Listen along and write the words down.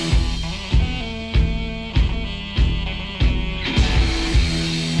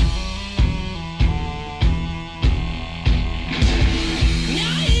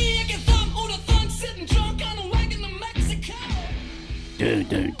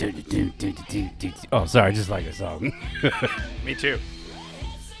Oh, sorry, I just like the song. Me too.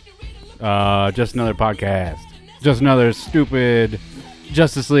 Just another podcast. Just another stupid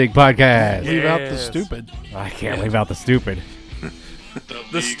Justice League podcast. Yeah. Leave out the Yes. stupid. I can't leave out the stupid.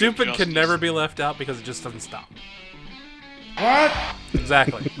 The stupid can never be left out because it just doesn't stop. What?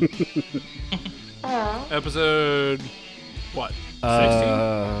 Exactly. Episode what?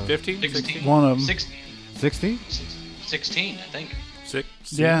 16? 15? 16. One of them. 16. 60? 16, I think. 6?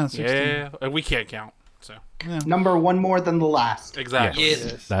 Yeah, 16. Yeah. We can't count. So Number one more than the last. exactly.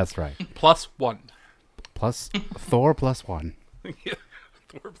 Yes. That's right. Plus 1. Plus Thor plus 1.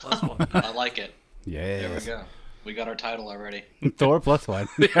 Thor plus 1. I like it. Yes. There we go. We got our title already. Thor plus 1.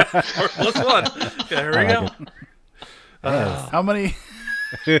 Thor plus 1. There we I go. like Yes.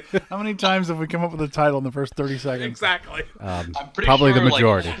 How many times have we come up with a title in the first 30 seconds? Exactly. I'm pretty Probably sure, the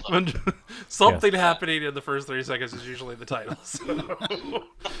majority. Like, all of them. Something happening in the first 30 seconds is usually the title. So.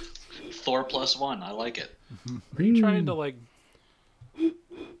 Thor plus 1. I like it. Are you trying to like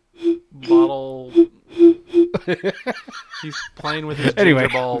bottle? He's playing with his Anyway.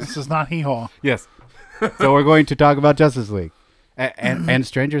 ginger balls. This is not hee-haw. Yes. So we're going to talk about Justice League. And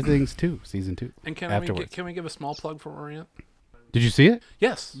Stranger Things 2, Season 2. And afterwards. can we give a small plug for Orient? Did you see it?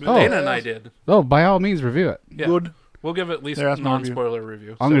 Yes, Oh. Dana and I did. Oh, by all means, review it. Yeah. Good. We'll give at least There, a that's my review. non-spoiler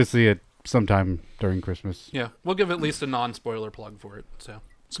review. I'm So, going to see it sometime during Christmas. yeah, we'll give at least a non-spoiler plug for it. So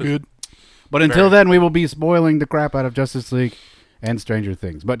It's good. But until Very. then, we will be spoiling the crap out of Justice League and Stranger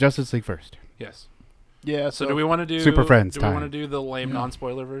Things. But Justice League first. yes. Yeah, So do we want to do Super Friends Do we want to time. do the lame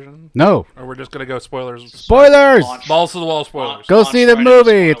non-spoiler version, No. or we're just gonna go spoilers? Spoilers! Launch. Balls to the wall spoilers. Go Launch see the right into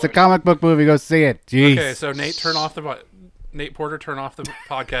movie. It's a spoilers. comic book movie. Go see it. Jeez. Okay, so Nate, Nate Porter, turn off the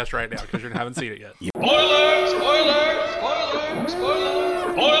podcast right now because you haven't seen it yet. Spoiler! Spoiler! Spoiler!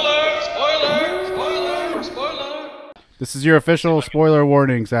 Spoiler! Spoiler! Spoiler! Spoiler! Spoiler! This is your official spoiler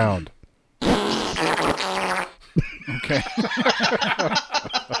warning sound. Okay.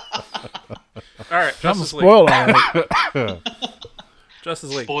 All right, I'm Justice League. spoiled already.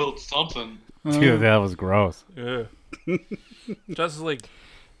 Justice League. Spoiled something. Dude, that was gross. Yeah. Justice League.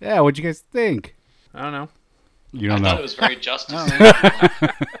 Yeah, what'd you guys think? I don't know. You I don't thought know. it was very justice.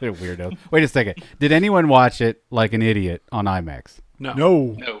 They're weirdos. Wait a second. Did anyone watch it like an idiot on IMAX? No.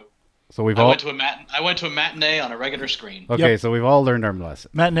 No. No. So we've I all. went to a matinee on a regular screen. Okay, Yep. so we've all learned our lesson.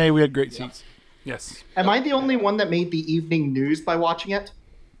 Matinee, we had great seats. Yes. Am I the only one that made the evening news by watching it?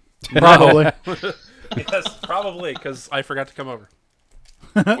 Probably. Yes, probably because I forgot to come over.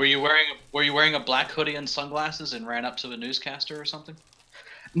 Were you wearing a black hoodie and sunglasses and ran up to a newscaster or something?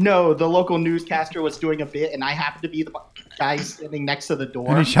 No, the local newscaster was doing a bit, and I happened to be the guy standing next to the door.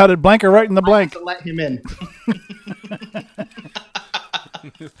 And he shouted blanker right in the I blank. had to let him in.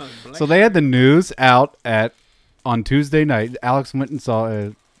 So they had the news out on Tuesday night. Alex went and saw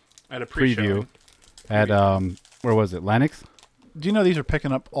a At a preview pre-show. at where was it? Lennox? Do you know these are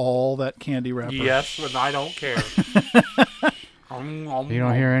picking up all that candy wrapper? Yes, but I don't care. You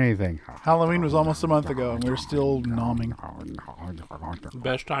don't hear anything. Halloween was almost a month ago, and we're still nomming.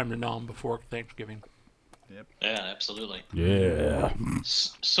 Best time to nom before Thanksgiving. Yeah, absolutely. Yeah.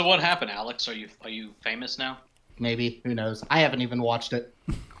 So what happened, Alex? Are you famous now? Maybe. Who knows? I haven't even watched it.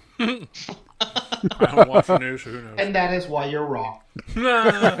 I don't watch the news, so who knows? And that is why you're wrong.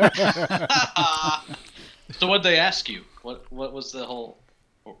 So what'd they ask you? What was the whole?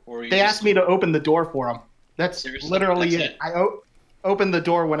 Or were you They just- asked me to open the door for them. That's Seriously? literally That's it. it? I opened the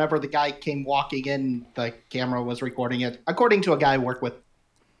door whenever the guy came walking in. The camera was recording it, according to a guy I work with.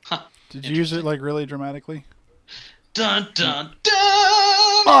 Did you use it like really dramatically? Dun dun dun!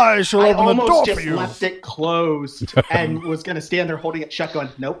 I shall I open the door almost for just you. left it closed and was going to stand there holding it shut going,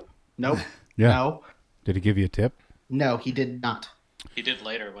 nope, nope, Yeah. no, Did he give you a tip? no, he did not. He did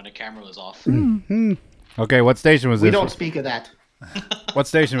later when the camera was off. Okay, what station was We this? don't speak of that. What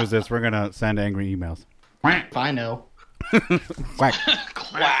station was this? We're gonna send angry emails. If I know. Quack.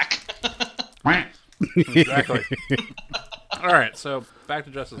 Quack! Exactly. All right, so back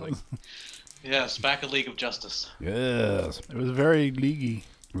to Justice League. Yes, back at League of Justice. Yes. It was very leaguey.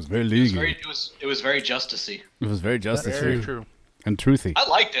 It was very It legal. was very justicey. It was very justice Very true. and truthy. I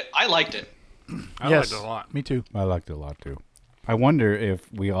liked it. I liked it. I Yes, liked it a lot. me too. I liked it a lot too. I wonder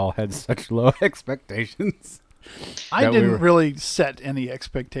if we all had such low expectations. I That we didn't were- really set any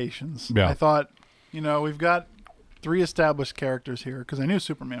expectations. Yeah. I thought, we've got 3 established characters here because I knew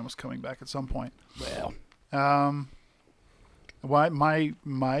Superman was coming back at some point. Well, Why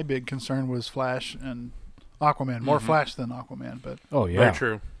my big concern was Flash and Aquaman. More Flash than Aquaman, but oh yeah. Very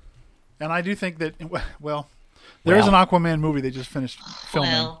true. and I do think that there is an Aquaman movie they just finished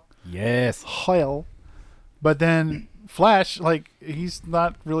filming. Yes. But then Flash, like he's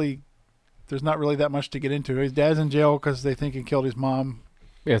not really. There's not really that much to get into. His dad's in jail because they think he killed his mom.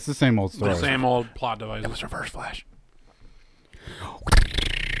 Yeah, it's the same old story. The same old plot device. It was Reverse Flash.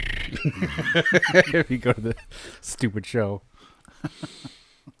 If you go to the stupid show.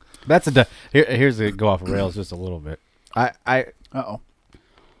 That's here's a go off the rails just a little bit. I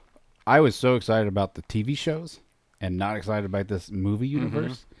was so excited about the TV shows and not excited about this movie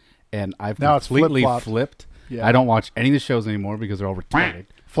universe, and I've Now it's completely flip-flopped. flipped. Yeah. I don't watch any of the shows anymore because they're all retarded.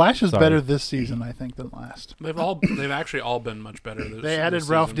 Flash is Sorry. better this season, I think, than last. They've actually all been much better. They added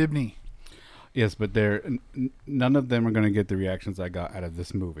Ralph season. Dibny. Yes, but none of them are going to get the reactions I got out of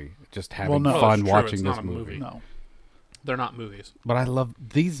this movie. Just having no. Oh, fun it's true. watching It's this not a movie. movie. No. They're not movies. But I love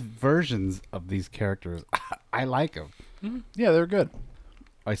these versions of these characters. I like them. Yeah, they're good.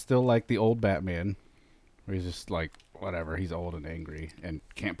 I still like the old Batman, where he's just like, whatever, he's old and angry and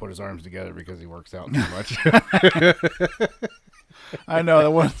can't put his arms together because he works out too much. I know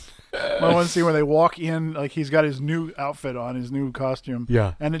that one scene where they walk in, like he's got his new outfit on, his new costume.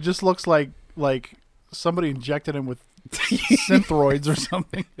 Yeah. And it just looks like somebody injected him with synthroids or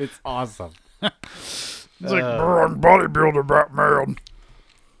something. It's awesome. It's like, I'm bodybuilder Batman.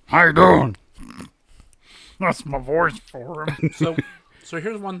 How you doing? That's my voice for him. So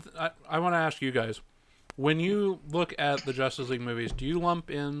here's one. I want to ask you guys: when you look at the Justice League movies, do you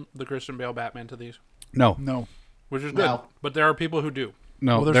lump in the Christian Bale Batman to these? No. No. Which is good, No. but there are people who do.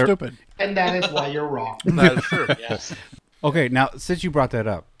 No. Well, they're stupid. And that is why you're wrong. That is true. Yes. Okay, now since you brought that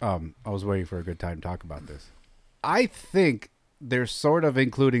up, I was waiting for a good time to talk about this. I think they're sort of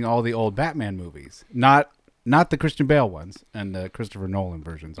including all the old Batman movies, not the Christian Bale ones and the Christopher Nolan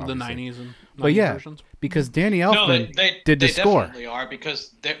versions, The obviously. 90s and 90s But yeah, versions. because Danny No, Elfman they did the score. definitely are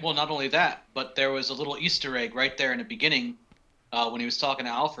because well, not only that, but there was a little Easter egg right there in the beginning when he was talking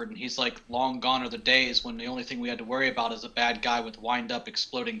to Alfred, and he's like, "Long gone are the days when the only thing we had to worry about is a bad guy with wind-up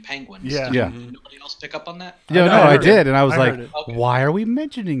exploding penguins." Yeah. Did Yeah. nobody else pick up on that? Yeah, I no, I heard did, it. and I was I like, heard it. Okay. "Why are we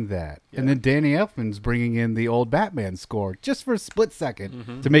mentioning that?" And Yeah. then Danny Elfman's bringing in the old Batman score just for a split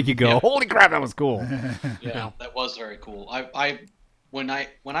second to make you go, Yeah. "Holy crap, that was cool!" Yeah, that was very cool. When I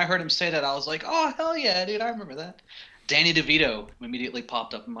heard him say that, I was like, "Oh hell yeah, dude! I remember that." Danny DeVito immediately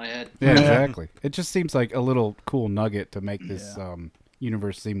popped up in my head. Yeah, exactly. It just seems like a little cool nugget to make this Yeah.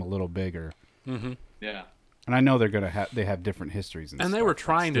 universe seem a little bigger. Yeah. And I know they're gonna they have different histories and And they stuff, were but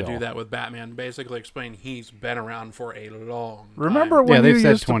trying to do still. that with Batman, basically explain he's been around for a long Remember time. when Yeah, they've you said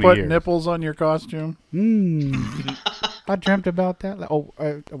used to 20 put years. nipples on your costume? I dreamt about that. Oh,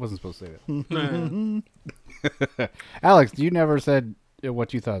 I wasn't supposed to say that. Alex, you never said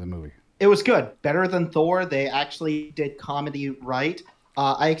what you thought of the movie. It was good. Better than Thor. They actually did comedy right.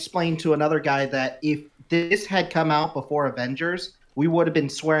 I explained to another guy that if this had come out before Avengers, we would have been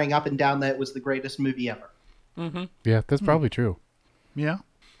swearing up and down that it was the greatest movie ever. Yeah, that's probably true. Yeah.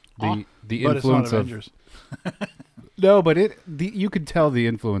 The But it's not influence of Avengers. no, but you could tell the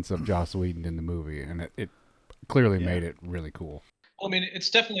influence of Joss Whedon in the movie, and it clearly made it really cool. Well, I mean, it's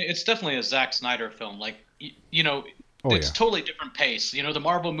definitely a Zack Snyder film. Like, Oh, it's yeah. totally different pace. The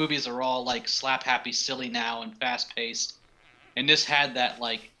Marvel movies are all like slap happy, silly now, and fast paced, and this had that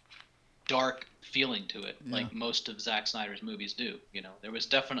like dark feeling to it, like most of Zack Snyder's movies do. There was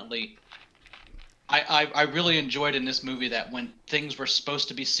definitely. I really enjoyed in this movie that when things were supposed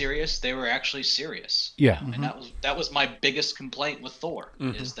to be serious, they were actually serious. Yeah. And that was my biggest complaint with Thor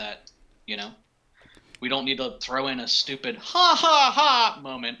is that, we don't need to throw in a stupid ha ha ha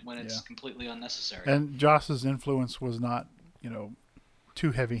moment when it's completely unnecessary. And Joss's influence was not,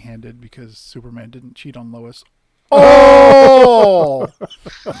 too heavy-handed because Superman didn't cheat on Lois. Oh!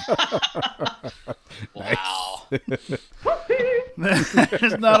 Wow.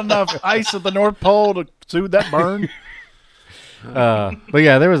 There's not enough ice at the North Pole to soothe that burn. But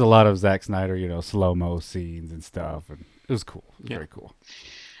yeah, there was a lot of Zack Snyder, slow-mo scenes and stuff, and it was cool. It was very cool.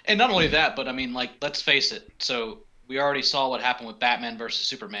 And not only that, but I mean, like, let's face it. So we already saw what happened with Batman versus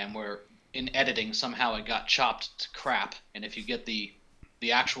Superman, where in editing somehow it got chopped to crap. And if you get the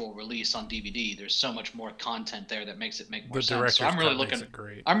actual release on DVD, there's so much more content there that makes it make more The sense. director's So I'm really cut makes looking. it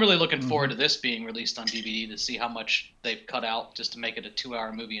great. I'm really looking forward to this being released on DVD to see how much they've cut out just to make it a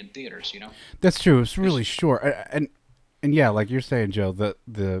 2-hour movie in theaters. That's true. It's really short, and yeah, like you're saying, Joe,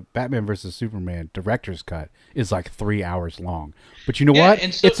 the Batman versus Superman director's cut is like 3 hours long. But you know Yeah, what?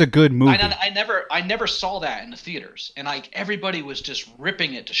 and so- It's a good movie. I never saw that in the theaters, and everybody was just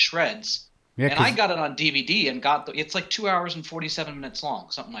ripping it to shreds. Yeah, And I got it on DVD and it's like 2 hours and 47 minutes long,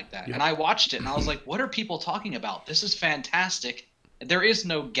 something like that. And I watched it and I was like, what are people talking about? This is fantastic. There is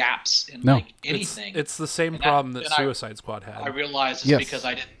no gaps in like anything. It's the same And problem that and Suicide Squad had. I realized it's Yes. because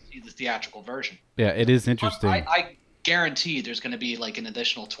I didn't see the theatrical version. Yeah, it is interesting. guaranteed there's going to be like an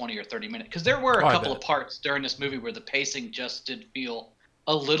additional 20 or 30 minutes because there were a Oh, I couple bet. of parts during this movie where the pacing just did feel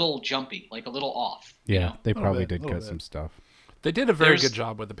a little jumpy, like a little off. Yeah, you know? they Little probably bit, did little cut bit. some stuff. They did a very There's- good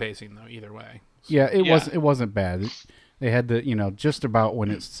job with the pacing, though. Either way. Yeah, it Yeah. wasn't bad. They had the just about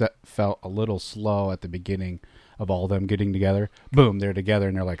when it felt a little slow at the beginning of all them getting together. Boom, they're together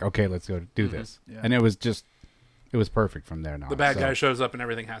and they're like, okay, let's go do this. Yeah. And it was perfect from there. Now The bad so- guy shows up and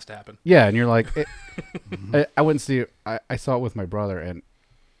everything has to happen. Yeah, and you're like, I wouldn't see it. I saw it with my brother, and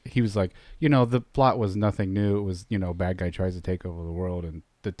he was like, the plot was nothing new. It was, bad guy tries to take over the world, and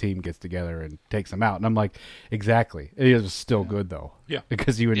the team gets together and takes him out. And I'm like, exactly. It was still good though. Yeah.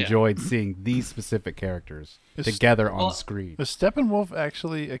 because you Yeah. enjoyed seeing these specific characters It's- together on Well- screen. Is Steppenwolf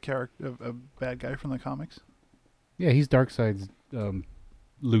actually a character, a bad guy from the comics? Yeah, he's Darkseid's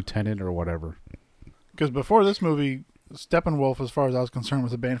lieutenant or whatever. Because before this movie, Steppenwolf, as far as I was concerned,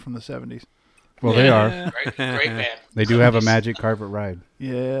 was a band from the 70s. Well, they are. Great band. They do have a magic carpet ride.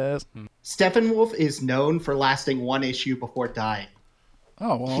 Yes. Steppenwolf is known for lasting one issue before dying.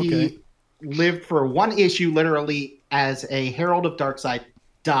 Oh, well, okay. He lived for one issue, literally, as a Herald of Darkseid,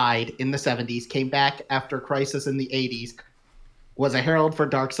 died in the 70s, came back after Crisis in the 80s, was a Herald for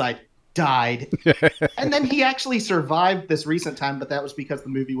Darkseid, died. And then he actually survived this recent time, but that was because the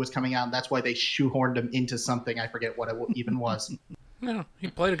movie was coming out, and that's why they shoehorned him into something. I forget what it even was. No, he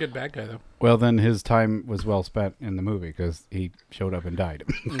played a good bad guy, though. Well, then his time was well spent in the movie because he showed up and died.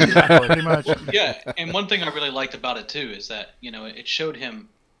 Pretty much. Yeah, and one thing I really liked about it too is that it showed him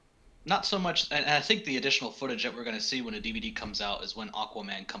not so much, and I think the additional footage that we're going to see when a DVD comes out is when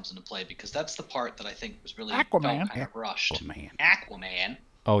Aquaman comes into play, because that's the part that I think was really Aquaman. kind of rushed. Aquaman. Aquaman.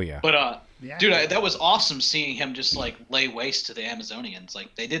 Oh yeah. But Yeah. dude, that was awesome seeing him just like lay waste to the Amazonians.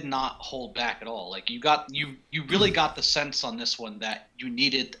 Like they did not hold back at all. Like you really got the sense on this one that you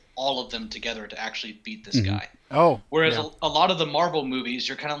needed all of them together to actually beat this guy. Oh, Whereas yeah. a lot of the Marvel movies,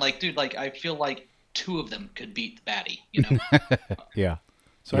 you're kind of like, dude, like I feel like two of them could beat the baddie. You know? Yeah.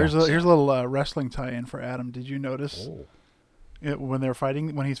 So here's a little wrestling tie-in for Adam. Did you notice when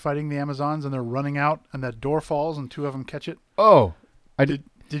he's fighting the Amazons and they're running out and that door falls and two of them catch it? Oh, I did.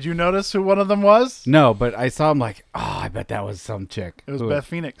 Did you notice who one of them was? No, but I saw him like, I bet that was some chick. It was Who- Beth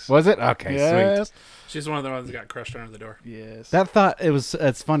Phoenix. Was it? Okay, Yes. sweet. She's one of the ones that got crushed under the door. Yes. That thought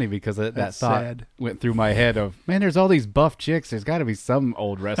it's funny because that That's thought sad. went through my head of, man, there's all these buff chicks. There's got to be some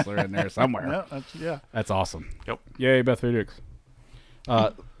old wrestler in there somewhere. Yeah. That's awesome. Yep. Yay, Beth Phoenix.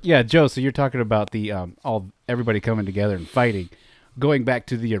 Yeah, Joe. So you're talking about the everybody coming together and fighting. Going back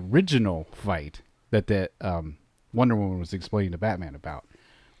to the original fight that Wonder Woman was explaining to Batman about,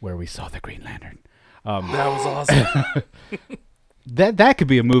 where we saw the Green Lantern. That was awesome. That could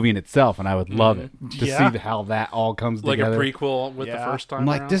be a movie in itself, and I would love it to Yeah. see how that all comes Like together. a prequel with the Yeah. first time. I'm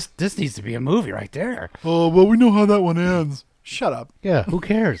like, around. this needs to be a movie right there. Oh, well, we know how that one ends. Shut up. Yeah, who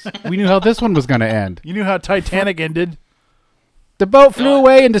cares? We knew how this one was going to end. You knew how Titanic ended. The boat flew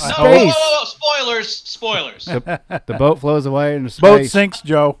away into No, space. spoilers! The boat flows away into space. Boat sinks,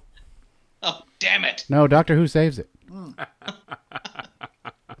 Joe. Oh, damn it, No, Doctor Who saves it.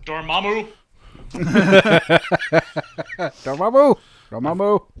 Dormammu. Dormammu.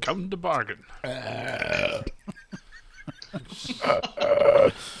 Dormammu. Come to bargain.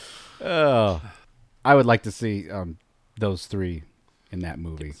 Oh, I would like to see those three in that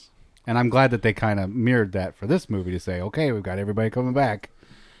movie, and I'm glad that they kind of mirrored that for this movie to say, okay, we've got everybody coming back,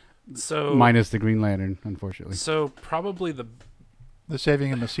 So minus the Green Lantern, unfortunately. So probably They're saving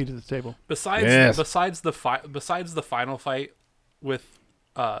him a seat at the table. besides Yes. besides the final fight with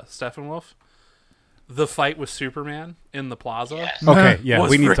Steppenwolf, the fight with Superman in the plaza. Yes. Okay, yeah,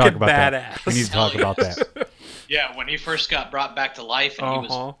 Was we need to talk frickin' about that. badass. We need to talk about that. Yeah, when he first got brought back to life and he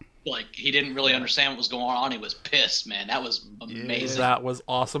Uh-huh. was like, he didn't really understand what was going on. He was pissed, man. That was amazing. That was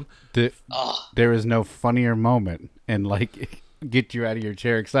awesome. Oh, There is no funnier moment and like get you out of your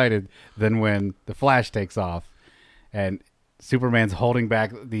chair excited than when the Flash takes off and Superman's holding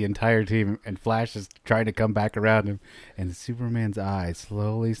back the entire team and Flash is trying to come back around him and Superman's eye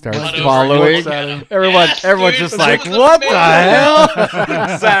slowly starts Run over following. and look at him. Everyone's Yes, just dude, like, this is what the amazing."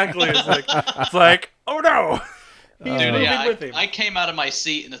 hell? Exactly. It's like, oh no. Dude, moving yeah, with him. I came out of my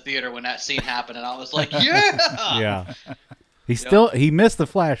seat in the theater when that scene happened, and I was like, yeah! Yeah. He missed the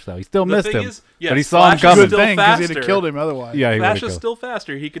Flash though. He still The missed thing him. is, yes, but he saw him Flash is coming. Good still thing, because he'd faster. have killed him otherwise. Yeah, he Flash would've is killed. still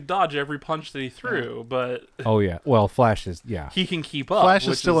faster. He could dodge every punch that he threw, but Oh yeah. Well, Flash is he can keep up. Flash is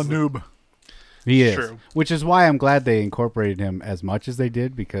which still a noob. He is, True. which is why I'm glad they incorporated him as much as they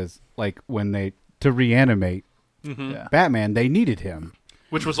did because, like, when they to reanimate Yeah. Batman, they needed him.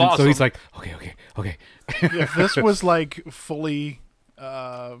 Which was And awesome. So he's like, okay. If this was like fully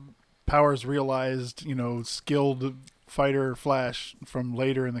powers realized, skilled fighter Flash from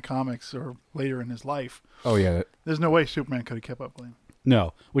later in the comics or later in his life. Oh yeah, There's no way Superman could have kept up with him.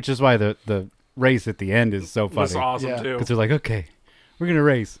 no. Which is why the race at the end is so funny. was awesome Yeah. too. Because they're like, okay, we're gonna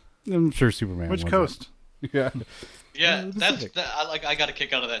race. I'm sure Superman. Which wins coast? that. Yeah. Yeah, the that's Pacific. that, I got a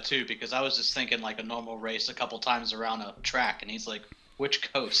kick out of that too because I was just thinking like a normal race a couple times around a track, and he's like,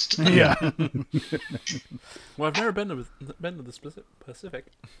 "Which coast?" Yeah. Well, I've never been to the Pacific.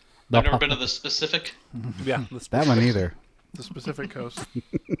 I've never been to the specific. Yeah, That one either. The Pacific coast.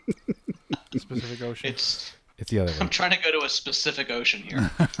 The Pacific Ocean. It's It's the other I'm one. trying to go to a specific ocean here.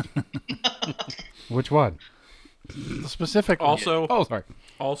 Which one? The specific one. Also, Oh, sorry.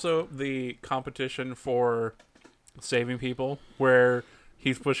 also the competition for saving people, where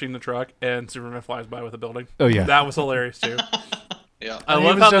he's pushing the truck and Superman flies by with a building. Oh yeah. That was hilarious too. Yeah. I And he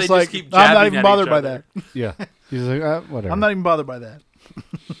love was how just they like, just keep I'm not jabbing even at bothered each by other. that. Yeah. He's like, whatever. I'm not even bothered by that.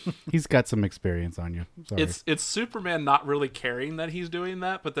 He's got some experience on you. Sorry. It's Superman not really caring that he's doing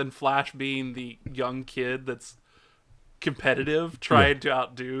that, but then Flash being the young kid that's competitive, trying to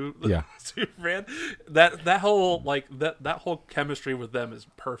outdo Yeah. Superman. That whole that whole chemistry with them is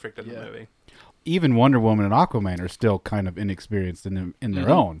perfect in the Yeah. movie. Even Wonder Woman and Aquaman are still kind of inexperienced in their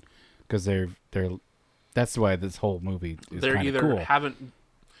own, because they're that's why this whole movie is They're kind of either cool. haven't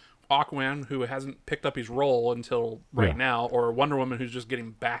Aquaman, who hasn't picked up his role until right Yeah. now, or Wonder Woman, who's just get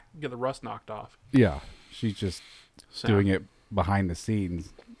the rust knocked off. Yeah, she's just So, doing it behind the scenes,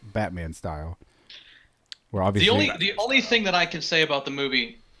 Batman style. Where obviously, The only thing that I can say about the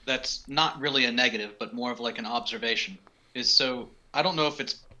movie that's not really a negative, but more of like an observation, is so I don't know if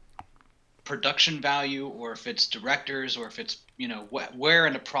it's production value or if it's directors or if it's where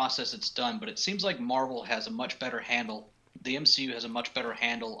in the process it's done, but it seems like Marvel has a much better handle. The MCU has a much better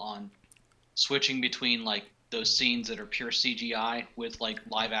handle on switching between like those scenes that are pure CGI with like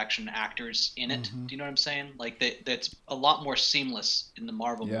live action actors in it. Do you know what I'm saying? Like that's a lot more seamless in the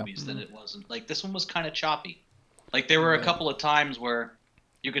Marvel Yeah. movies than it wasn't. Like this one was kind of choppy. Like there were a couple of times where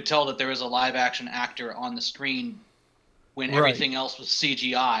you could tell that there was a live action actor on the screen when Right. everything else was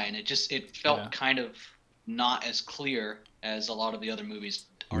CGI, and it felt Yeah. kind of not as clear as a lot of the other movies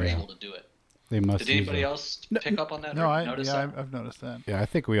are Yeah. able to do it. they must. Did use anybody a- else pick up on that? No, or notice that? I've noticed that. Yeah, I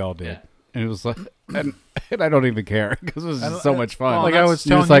think we all did, Yeah. and it was like, and I don't even care because it was just so much fun. Like I was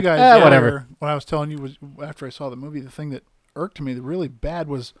You're telling just you like, guys, "Ah, earlier, whatever." when I was telling you was after I saw the movie, the thing that irked me, the really bad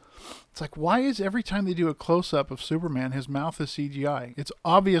was, it's like, why is every time they do a close up of Superman, his mouth is CGI? It's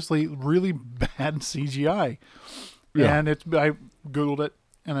obviously really bad CGI. Yeah. And I googled it,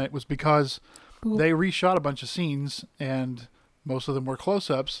 and it was because they reshot a bunch of scenes, and most of them were close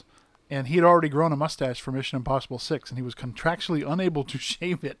ups. And he had already grown a mustache for Mission Impossible 6, and he was contractually unable to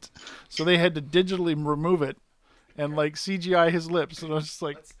shave it. So they had to digitally remove it and, like, CGI his lips. And I was just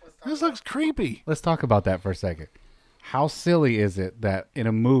like, this looks creepy. Let's talk about that for a second. How silly is it that in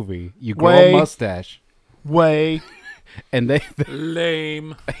a movie you grow Way. a mustache Way. and they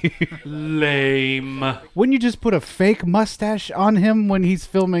Lame, lame. wouldn't you just put a fake mustache on him when he's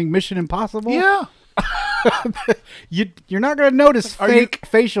filming Mission Impossible? Yeah. You're not gonna notice Are you- fake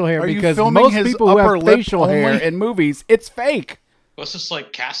facial hair are you because filming most his people who upper have lip facial hair only? in movies, it's fake. Well, it's just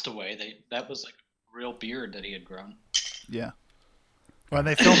like Castaway. That was like a real beard that he had grown. Yeah. Well,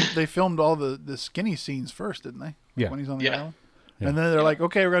 they filmed all the skinny scenes first, didn't they? Yeah. When he's on the Yeah. island. And then they're like,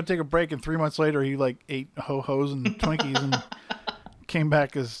 okay, we're gonna take a break, and 3 months later, he like ate ho-hos and Twinkies and came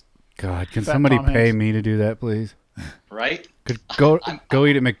back as God, can Fat somebody Tom pay Hanks. me to do that, please? Right? Could go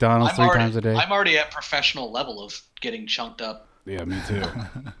eat at McDonald's three times a day. I'm already at professional level of getting chunked up. Yeah, me too.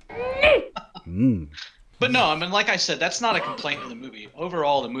 But no, I mean, like I said, that's not a complaint in the movie.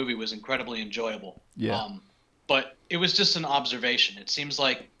 Overall, the movie was incredibly enjoyable. Yeah. But it was just an observation. It seems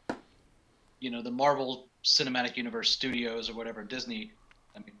like, the Marvel Cinematic Universe Studios or whatever, Disney,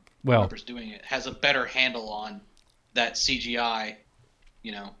 Well, whoever's doing it, has a better handle on that CGI,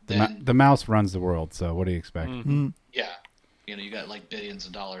 than, the mouse runs the world, so what do you expect? yeah. You got like billions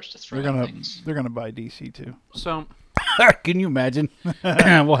of dollars to throw they're at gonna things. buy DC too. So Can you imagine?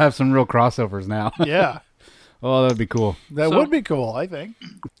 We'll have some real crossovers now. Yeah. Oh, that'd be cool. That So- would be cool, I think.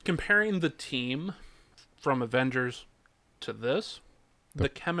 comparing the team from Avengers to this, the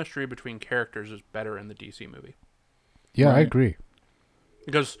chemistry between characters is better in the DC movie. Yeah, I Right. agree.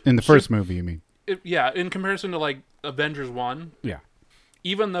 Because In the first movie, you mean? in comparison to like Avengers 1, Yeah.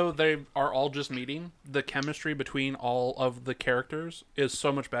 even though they are all just meeting, the chemistry between all of the characters is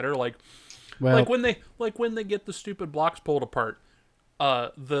so much better. Like Well, like when they get the stupid blocks pulled apart.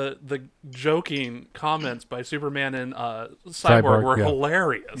 the joking comments by Superman and Cyborg, were yeah.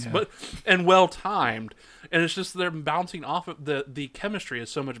 hilarious, Yeah. but and well timed. And it's just they're bouncing off of the chemistry is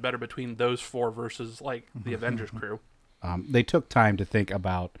so much better between those four versus like the Avengers crew. They took time to think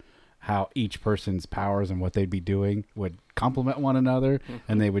about how each person's powers and what they'd be doing would complement one another,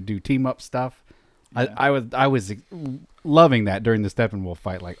 and they would do team up stuff. I was loving that during the Steppenwolf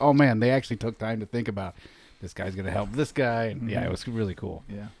fight. Like, oh man, they actually took time to think about this guy's going to help this guy, and yeah, it was really cool.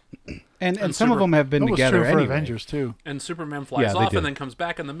 Yeah. And some of them have been That was together true for anyway. Avengers too. And Superman flies Yeah, they off did. and then comes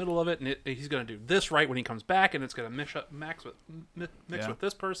back in the middle of it, and he's going to do this right when he comes back, and it's going to mix Yeah. with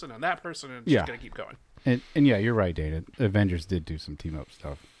this person and that person, and it's Yeah. just going to keep going. And yeah, you're right, Dana. Avengers did do some team up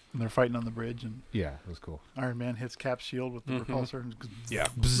stuff. And they're fighting on the bridge, and Yeah, it was cool. Iron Man hits Cap's shield with the repulsor. And Yeah.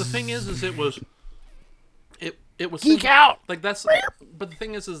 The thing is it was Geek out! like that's. But the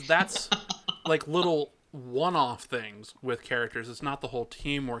thing is that's like little one-off things with characters. It's not the whole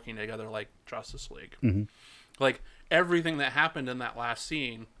team working together like Justice League. Like everything that happened in that last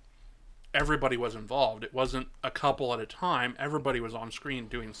scene, everybody was involved. It wasn't a couple at a time. Everybody was on screen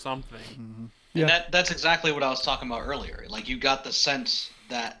doing something. Yeah. And that's exactly what I was talking about earlier. Like you got the sense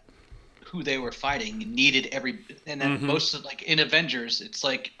that who they were fighting needed and then most of like in Avengers, it's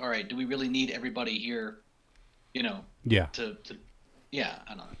like, all right, do we really need everybody here? You know, Yeah. to yeah, I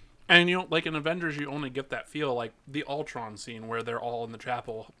don't know. And you know, like in Avengers, you only get that feel like the Ultron scene where they're all in the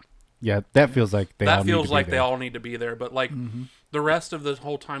chapel. Yeah, that feels like they all That need feels to be like they there. all need to be there. But like the rest of the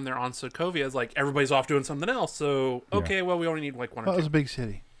whole time they're on Sokovia is like everybody's off doing something else. So okay, well we only need like one Well, or it was two. a big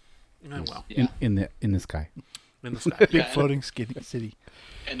city, Well, Yeah. in the sky. in the sky. big Yeah. floating city.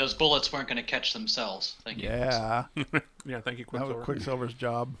 And those bullets weren't going to catch themselves. Thank you. Yeah, Yeah, thank you, that was Quicksilver. Quicksilver's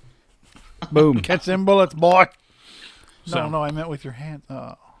job. Boom. Catch them bullets, boy. So- No, I meant with your hand.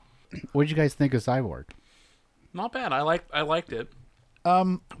 Oh. What did you guys think of Cyborg? Not bad. I liked it.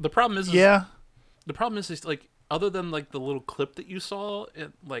 The problem is Yeah, the problem is like other than like the little clip that you saw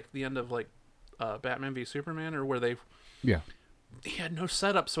at like the end of like Batman v Superman or where Yeah. he had no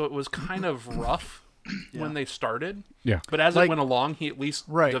setup, so it was kind of rough when they started. Yeah. But as Like- it went along, he at least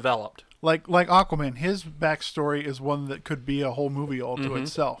Right. developed. like Aquaman, his backstory is one that could be a whole movie all to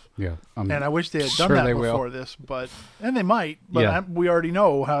itself. Yeah. And I wish they had done Sure that they will. before this, and they might, but Yeah. we already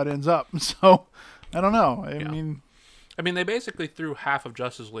know how it ends up. So I don't know. I mean, they basically threw half of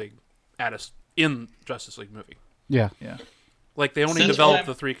Justice League at us in Justice League movie. yeah. yeah. Like they only That's developed why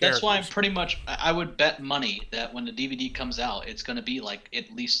the three characters. That's why I'm pretty much. I would bet money that when the DVD comes out, it's going to be like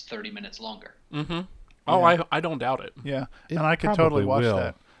at least 30 minutes longer. Oh, I don't doubt it. Yeah, It and I could probably totally watch will.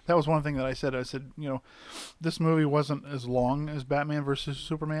 that. That was one thing that I said. I said, this movie wasn't as long as Batman versus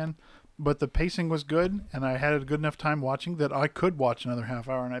Superman, but the pacing was good, and I had a good enough time watching that I could watch another half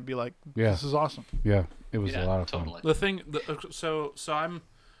hour, and I'd be like, Yeah. this is awesome. Yeah. It was Yeah, a lot of fun. totally. The thing,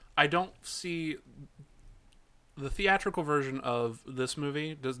 I don't see the theatrical version of this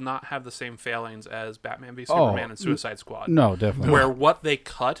movie does not have the same failings as Batman v Superman and Suicide Squad. No, definitely. Where what they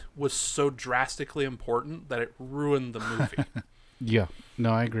cut was so drastically important that it ruined the movie. Yeah.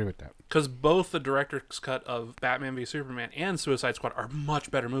 No, I agree with that. Because both the director's cut of Batman v Superman and Suicide Squad are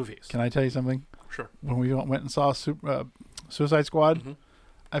much better movies. Can I tell you something? Sure. When we went and saw Suicide Squad,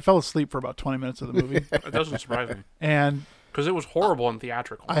 I fell asleep for about 20 minutes of the movie, It doesn't surprise me. and Because it was horrible and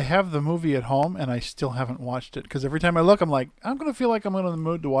theatrical. I have the movie at home, and I still haven't watched it because every time I look, I'm like, I'm going to feel like I'm in the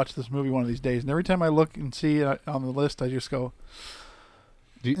mood to watch this movie one of these days. And every time I look and see it on the list, I just go,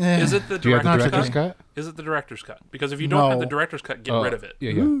 Do you, Is it the do you have the director's director's cut? cut? Is it the director's cut? Because if you don't have the No. director's cut, get Oh, rid of it.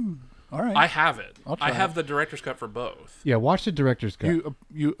 Yeah, yeah. ooh, all right. I have it. I'll try I have it. the director's cut for both. Yeah, watch the director's cut.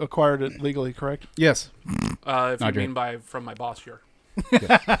 You acquired it legally, correct? Yes. If you Andre. mean by from my boss here.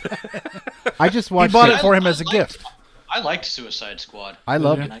 I just He watched bought it. it for him as a gift. I liked Suicide Squad. I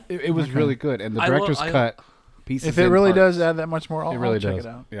loved Yeah. it. It was really good. And the I lo- director's I- cut pieces If it in really parts. does add that much more, I'll It really check does. it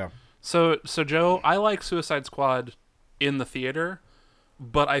out. Yeah. So Joe, I like Suicide Squad in the theater,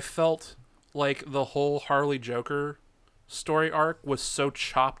 but I felt like the whole Harley Joker story arc was so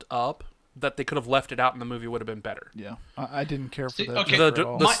chopped up that they could have left it out and the movie would have been better. Yeah, I didn't care for See, that. okay, Joker at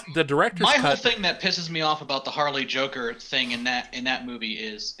all. The director's My whole cut. thing that pisses me off about the Harley Joker thing in that movie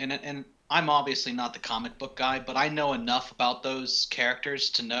is, and I'm obviously not the comic book guy, but I know enough about those characters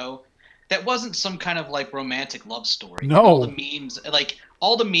to know that wasn't some kind of like romantic love story. No.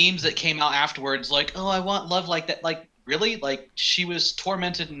 All the memes that came out afterwards, like, oh, I want love like that. Like, really? Like, she was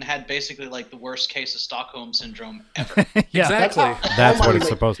tormented and had basically like the worst case of Stockholm syndrome ever. yeah, Exactly. That's what Hallmark it's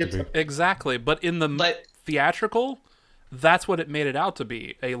supposed to be. Exactly. But in the But- theatrical, that's what it made it out to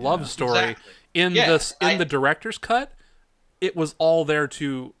be. A love story. Exactly. In Yeah, the director's cut, it was all there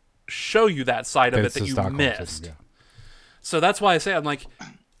to show you that side of it It's that the you Stockholm missed. syndrome, So that's why I say I'm like,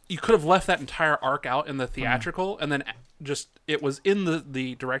 you could have left that entire arc out in the theatrical, and then just it was in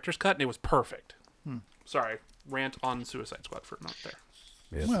the director's cut, and it was perfect. Sorry, rant on Suicide Squad for not there.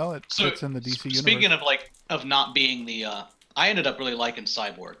 Yes. Well, it So fits in the DC universe. speaking of not being the, I ended up really liking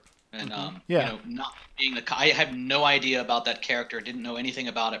Cyborg, and Yeah. not being the. I had no idea about that character. Didn't know anything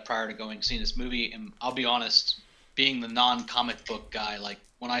about it prior to seeing this movie. And I'll be honest, being the non-comic book guy, like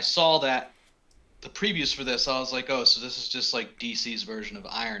when I saw that the previews for this, I was like, oh, so this is just like DC's version of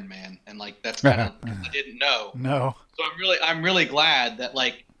Iron Man, and like that's kind of I didn't know. No. So I'm really glad that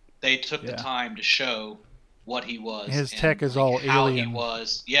like they took the Yeah. time to show what he was. His and, tech is like, all how alien. he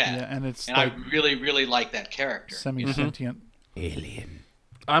was. Yeah. Yeah, and it's And like I really like that character. semi-sentient. Alien.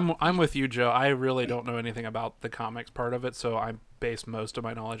 I'm with you, Joe. I really don't know anything about the comics part of it, so I base most of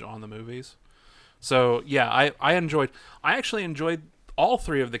my knowledge on the movies. So yeah, I actually enjoyed all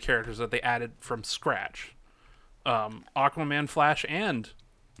three of the characters that they added from scratch. Aquaman, Flash, and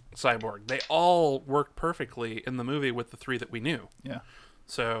Cyborg. They all worked perfectly in the movie with the three that we knew. Yeah.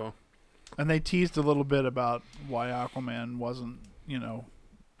 So And they teased a little bit about why Aquaman wasn't,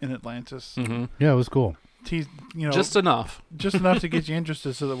 in Atlantis. Yeah, it was cool. Teased, just enough. just enough to get you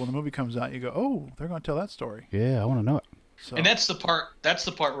interested, so that when the movie comes out, you go, "Oh, they're going to tell that story." Yeah, I want to know it. So, And that's the part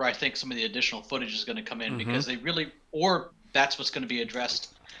where I think some of the additional footage is going to come in because they really, or that's what's going to be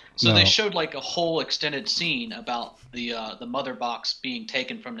addressed. So No. they showed like a whole extended scene about the mother box being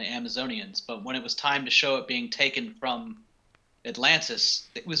taken from the Amazonians, but when it was time to show it being taken from Atlantis,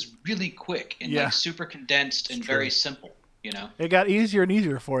 it was really quick and Yeah. like super condensed and very simple. it got easier and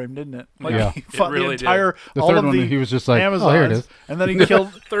easier for him, didn't it? Like Yeah. he fought really the entire The all third of one, the he was just like, Amazons, oh, here it is. and then he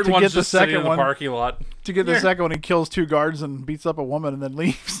killed Third to one's get the just sitting second in the one. parking lot. To get the second one, he kills 2 guards and beats up a woman and then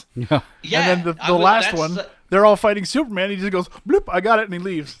leaves. Yeah. Yeah, and then I the would- last that's one, the- they're all fighting Superman. He just goes, bloop, I got it, and he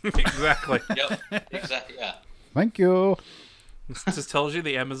leaves. Exactly. Yep, exactly. Yeah. Thank you. This just tells you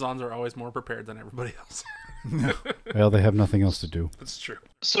the Amazons are always more prepared than everybody else. Well, they have nothing else to do. That's true.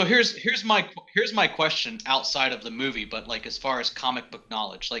 So here's my question outside of the movie, but like as far as comic book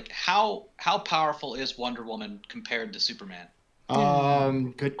knowledge, like how powerful is Wonder Woman compared to Superman?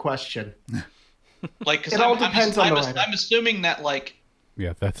 Good question. Like, 'cause It all depends on the writer. I'm assuming that like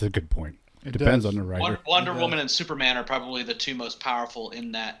Yeah, that's a good point. It Depends does. on the writer. Wonder Woman and Superman are probably the two most powerful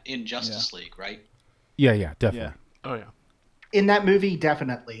in Justice League, right? Yeah, definitely. Yeah. Oh yeah. In that movie,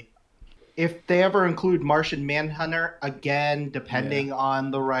 definitely. If they ever include Martian Manhunter, again, depending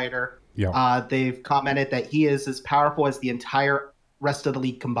on the writer, Yeah. they've commented that he is as powerful as the entire rest of the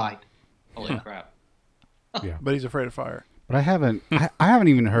league combined. Holy crap! But he's afraid of fire. But I haven't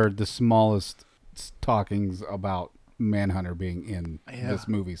even heard the smallest talkings about Manhunter being in Yeah. this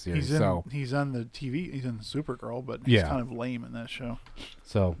movie series. He's So on the TV. He's in Supergirl, but he's Yeah. kind of lame in that show.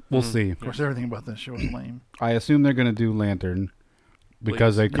 we'll see. Of course, everything about that show is lame. I assume they're going to do Lantern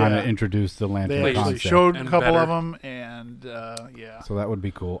because they kind of Yeah. introduced the Lantern They actually concept. showed a And couple better. of them, and yeah. So that would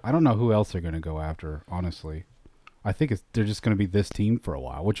be cool. I don't know who else they're going to go after, honestly. I think they're just going to be this team for a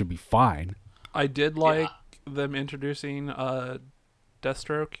while, which would be fine. I did like them introducing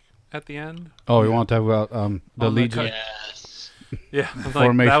Deathstroke at the end. Oh, you want to talk about the On the Legion? Yes. Yeah, like,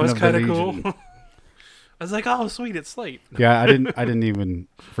 Formation that was of the kind of Legion. cool. I was like, oh, sweet, it's Slate. Yeah, I didn't even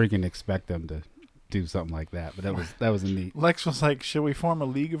freaking expect them to do something like that, but that was a neat. Lex was like, "Should we form a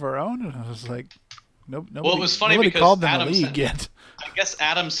league of our own?" And I was like, "Nope." Well, it was funny nobody because called them Adam a league said- yet. I guess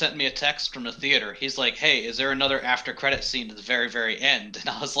Adam sent me a text from the theater. He's like, "Hey, is there another after credit scene at the very, very end?" And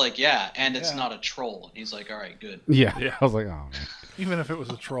I was like, "Yeah, and it's Yeah. not a troll." And he's like, "All right, good." Yeah, Yeah. I was like, oh man. Even if it was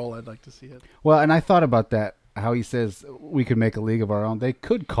a troll, I'd like to see it. Well, and I thought about that. How he says we could make a league of our own. They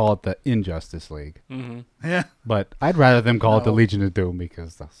could call it the Injustice League, Yeah. but I'd rather them call it the No. Legion of Doom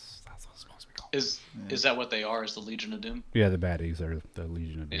because that's what it's supposed to be called. Is that what they are? Is the Legion of Doom? Yeah, the baddies are the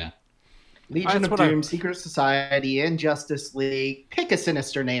Legion of Doom. Yeah. Legion That's of what Doom, Secret Society, Injustice League. Pick a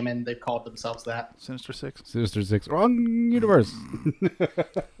sinister name, and they've called themselves that. Sinister Six. Sinister Six, wrong universe.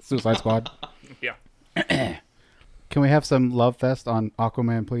 Suicide Squad. Yeah. Can we have some love fest on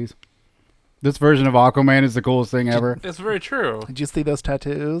Aquaman, please? This version of Aquaman is the coolest thing ever. It's very true. Did you see those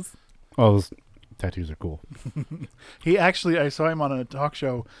tattoos? Oh, those tattoos are cool. He actually, I saw him on a talk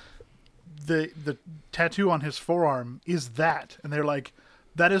show. The tattoo on his forearm is that, and they're like,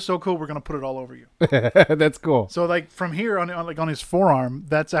 "That is so cool. We're gonna put it all over you." That's cool. So like from here on his forearm,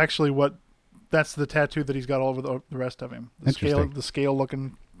 that's actually that's the tattoo that he's got all over the rest of him. Interesting. The scale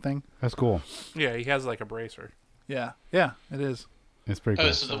looking thing. That's cool. Yeah, he has like a bracer. Yeah, it is. It's pretty cool.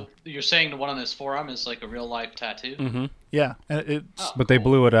 Oh, so you're saying the one on his forearm is like a real life tattoo? Mm-hmm. Yeah, and it. Oh, But they cool.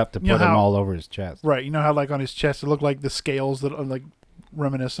 blew it up to You know put him how- all over his chest. Right, you know how like on his chest it looked like the scales that are like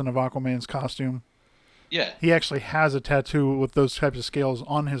reminiscent of Aquaman's costume. Yeah. He actually has a tattoo with those types of scales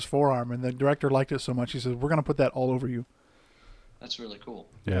on his forearm, and the director liked it so much, he says, "We're going to put that all over you." That's really cool.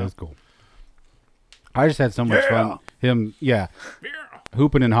 Yeah, that's cool. I just had so much fun. Him,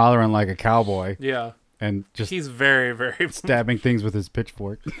 hooping and hollering like a cowboy. Yeah. And just he's very, very stabbing things with his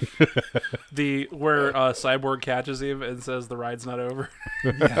pitchfork. Where Cyborg catches him and says the ride's not over.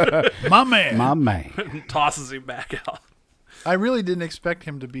 My man. My man. Tosses him back out. I really didn't expect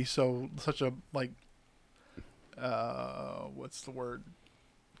him to be such a what's the word?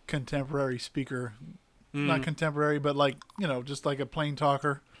 Contemporary speaker. Not contemporary, but just like a plain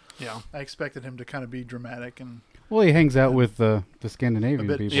talker. Yeah. I expected him to kind of be dramatic and. Well, he hangs out with the Scandinavian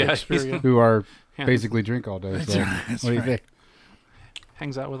people who are basically drink all day. So what do you think?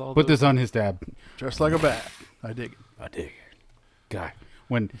 Hangs out with all. Put this on his tab. Just like a bat. I dig it. I dig it. Guy.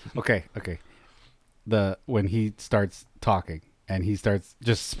 When he starts talking and he starts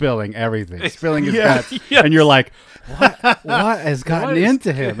just spilling everything, spilling his guts, and you're like, what has gotten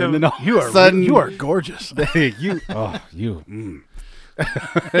into him? And then all of a sudden, you are gorgeous.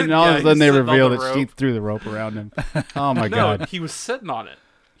 And all of a sudden they reveal that she threw the rope around him. Oh my God. He was sitting on it.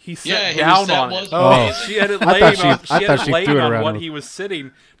 He sat down on it. Oh, she had it laying on around what him. he was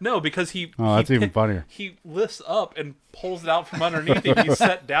sitting. No, because that's even funnier. He lifts up and pulls it out from underneath him. He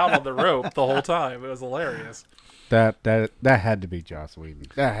sat down on the rope the whole time. It was hilarious. That had to be Joss Whedon.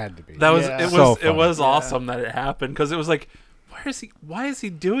 That had to be. That was it was Yeah. awesome that it happened because it was like, why is he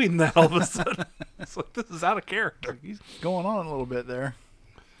doing that all of a sudden? It's like, this is out of character. He's going on a little bit there.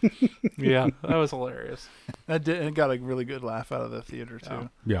 Yeah, that was hilarious. It got a really good laugh out of the theater too.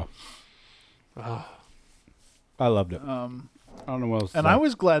 Yeah. Oh. I loved it. I don't know what else. And I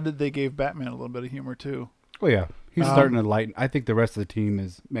was glad that they gave Batman a little bit of humor too. Oh yeah, he's starting to lighten. I think the rest of the team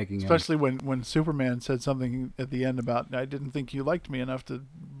is making. Especially when Superman said something at the end about, "I didn't think you liked me enough to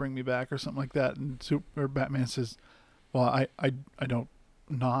bring me back," or something like that, and Batman says, "Well, I don't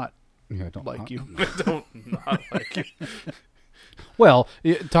not like you." I don't not like you. Well,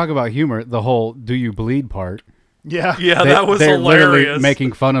 talk about humor. The whole "Do you bleed" part. Yeah, that was they're hilarious. Literally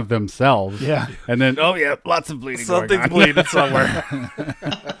making fun of themselves. Yeah, and then lots of bleeding. Something's bleeding somewhere.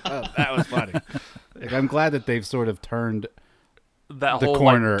 That was funny. I'm glad that they've sort of turned that the whole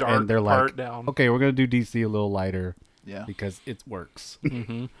corner dark and they're part like, down. okay, we're gonna do DC a little lighter. Yeah, because it works.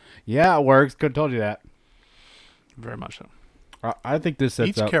 Mm-hmm. Yeah, it works. Could have told you that. Very much so. I think this sets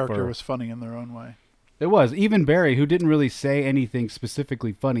each up character was funny in their own way. It was. Even Barry, who didn't really say anything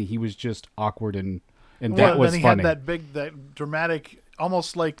specifically funny, he was just awkward and that was then he funny. had that dramatic,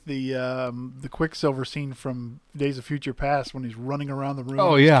 almost like the Quicksilver scene from Days of Future Past when he's running around the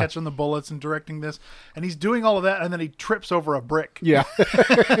room, he's catching the bullets and directing this, and he's doing all of that, and then he trips over a brick. Yeah,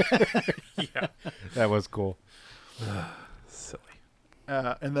 yeah, that was cool. Silly.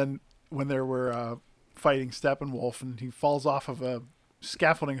 And then when they were fighting Steppenwolf, and he falls off of a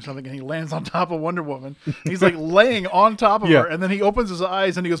scaffolding or something, and he lands on top of Wonder Woman. He's like laying on top of her, and then he opens his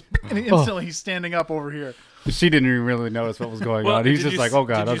eyes and he goes, and instantly he's standing up over here. She didn't even really notice what was going on. He's just like, oh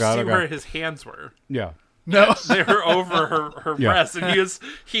god, oh god, oh god. Did you see where his hands were? Yeah. No, they were over her breast, and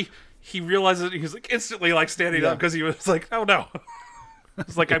he realized it. He was like instantly like standing up because he was like, oh no,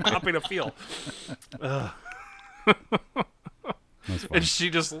 it's like I'm copping a feel. And she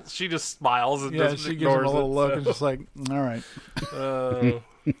just smiles and just she gives him a ignores little it, look so. and just like, all right.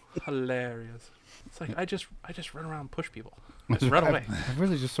 Hilarious. It's like I just run around and push people. Just run away. I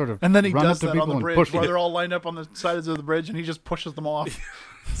really just sort of And then he run does up to that people on the and bridge push while them. they're all lined up on the sides of the bridge, and he just pushes them off.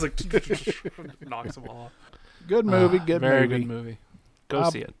 It's like knocks them all off. Good movie, good Very movie. good movie. Go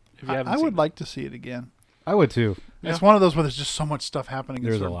see it if you haven't I seen would it. like to see it again. I would too. It's one of those where there's just so much stuff happening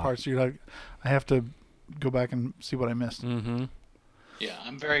There's in a certain lot. parts. You're like, I have to go back and see what I missed. Mm-hmm. Yeah,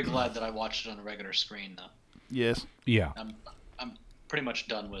 I'm very glad that I watched it on a regular screen though. Yes. Yeah. I'm pretty much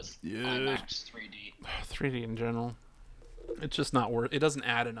done with IMAX 3D. 3D in general. It's just not worth. It doesn't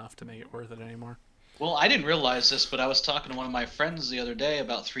add enough to make it worth it anymore. Well, I didn't realize this, but I was talking to one of my friends the other day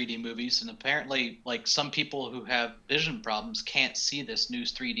about 3D movies, and apparently, like, some people who have vision problems can't see this new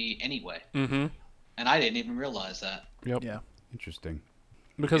 3D anyway. Mm-hmm. And I didn't even realize that. Yep. Yeah. Interesting.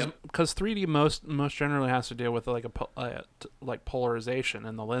 Because 3D most generally has to deal with like like polarization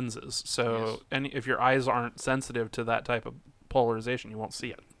in the lenses. So if your eyes aren't sensitive to that type of polarization, you won't see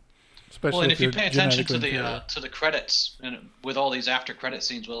it. Especially Well, and if you you're pay attention to genetically the inferior. credits, and with all these after credit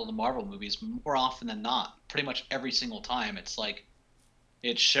scenes with all the Marvel movies, more often than not, pretty much every single time, it's like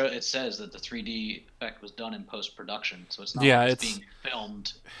it says that the 3D effect was done in post production, so it's not like it's being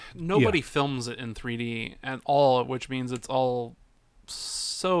filmed. Nobody films it in 3D at all, which means it's all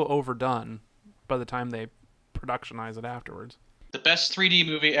so overdone by the time they productionize it afterwards. The best 3D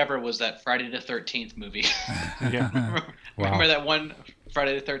movie ever was that Friday the 13th movie. Yeah. Remember that one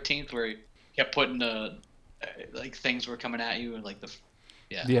Friday the 13th where he kept putting like things were coming at you and like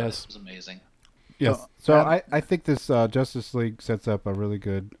Yes. it was amazing. Yes. So I think this Justice League sets up a really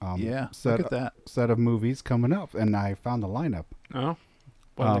good look at that. set of movies coming up, and I found the lineup. Oh.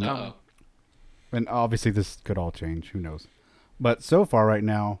 Well, Uh-oh. And obviously this could all change. Who knows? But so far right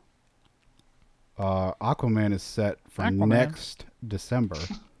now, Aquaman is set for Aquaman. next December.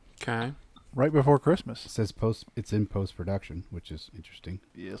 okay. Right before Christmas. It says it's in post production, which is interesting.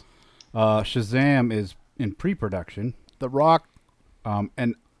 Yes. Shazam is in pre-production. The Rock.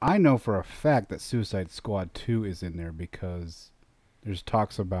 And I know for a fact that Suicide Squad 2 is in there because there's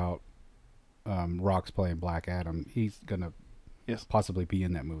talks about Rock's playing Black Adam. He's gonna possibly be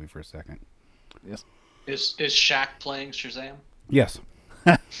in that movie for a second. Yes. Is Shaq playing Shazam? Yes.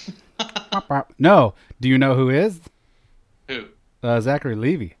 No. Do you know who is? Who? Zachary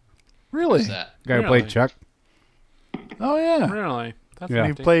Levi. Really? Who's that? Guy who Really? played Chuck. Oh yeah. Really? That's Yeah.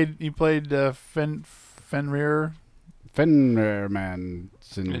 nifty. He played Fenrir, Fenrirman.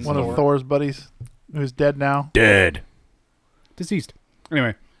 one of Thor's buddies, who's dead now. Dead. Deceased.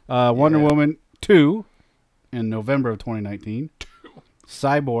 Anyway, Wonder Woman 2 in November of 2019.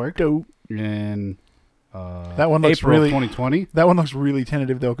 Cyborg in That one looks April really. of 2020. That one looks really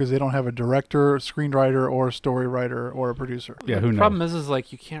tentative though, because they don't have a director, screenwriter, or a story writer, or a producer. Yeah, The who knows? problem is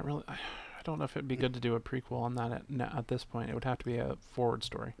like you can't really. I don't know if it'd be good to do a prequel on that at this point. It would have to be a forward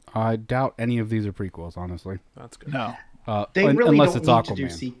story. I doubt any of these are prequels, honestly. That's good. No, They really unless don't it's need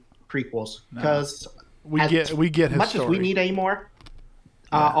Aquaman. to do prequels No. because we As get his much story. as we need any more,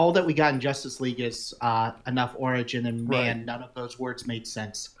 all that we got in Justice League is enough origin, and man, Right. none of those words made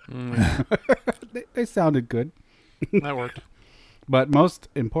sense. They sounded good. That worked. But most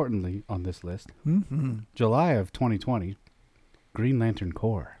importantly on this list, Mm-hmm. July of 2020, Green Lantern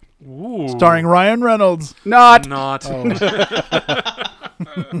Corps. Ooh. Starring Ryan Reynolds. Not. Not. So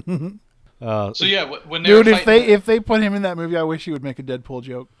yeah, when they were Dude, fighting, if they put him in that movie, I wish he would make a Deadpool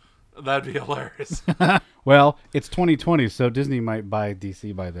joke. That'd be hilarious. Well, it's 2020, so Disney might buy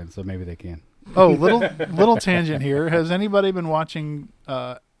DC by then, so maybe they can. Oh, little tangent here. Has anybody been watching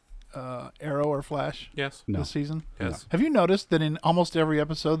Arrow or Flash Yes. No. this season? Yes. Have you noticed that in almost every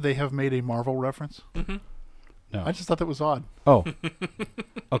episode they have made a Marvel reference? No. I just thought that was odd. Oh.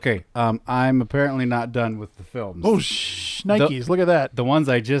 Okay. I'm apparently not done with the films. Oh, Nikes! Look at that. The ones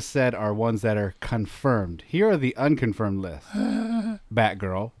I just said are ones that are confirmed. Here are the unconfirmed lists.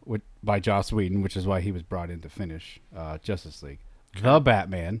 Batgirl by Joss Whedon, which is why he was brought in to finish Justice League. The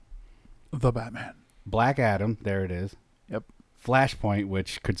Batman. The Batman. Black Adam. There it is. Yep. Flashpoint,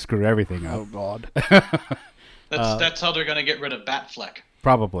 which could screw everything Oh up. God. that's how they're gonna get rid of Batfleck.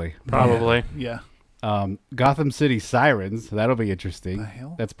 Probably. Probably. Yeah. Gotham City Sirens. That'll be interesting. The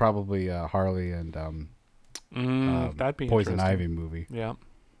hell? That's probably Harley and That'd be Poison interesting. Ivy movie. Yeah.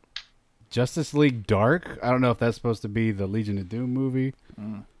 Justice League Dark. I don't know if that's supposed to be the Legion of Doom movie.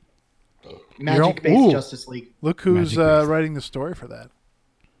 Magic-based Ooh. Justice League. Look who's Magic-based. writing the story for that.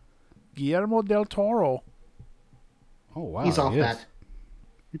 Guillermo del Toro. Oh wow, He's off he is. that.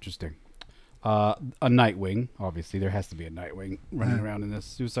 Interesting. A Nightwing. Obviously, there has to be a Nightwing running around in this.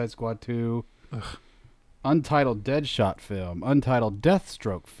 Suicide Squad 2. Untitled Deadshot film. Untitled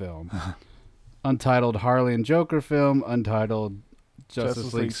Deathstroke film. Untitled Harley and Joker film. Untitled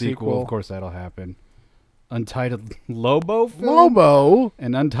Justice League sequel. Of course, that'll happen. Untitled Lobo film. Lobo.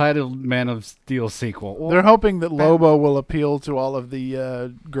 And Untitled Man of Steel sequel. Well, They're hoping that Lobo will appeal to all of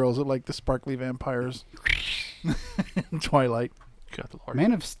the girls that like the sparkly vampires. in Twilight. Good Lord.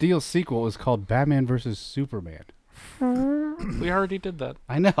 Man of Steel sequel is called Batman vs Superman. We already did that.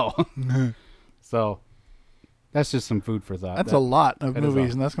 I know. So that's just some food for thought. That's a lot of that is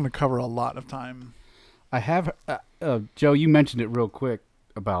movies, a- and that's going to cover a lot of time. I have Joe. You mentioned it real quick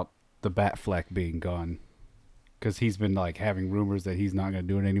about the Batfleck being gone because he's been like having rumors that he's not going to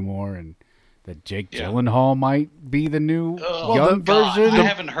do it anymore, and that Jake Yeah. Gyllenhaal might be the new Oh, young God, version. I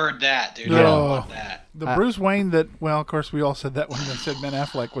haven't heard that, dude. I Yeah. don't want that. The Bruce Wayne that, well, of course, we all said that when they said Ben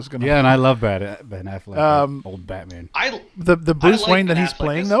Affleck was going to. Yeah, and I love Ben Affleck, old Batman. The Bruce like Wayne that Ben he's Affleck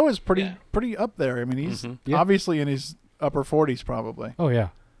playing as- though is yeah. pretty up there. I mean, he's Yeah. obviously in his upper 40s probably, Oh yeah,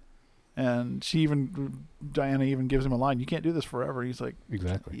 and Diana even gives him a line. You can't do this forever. He's like,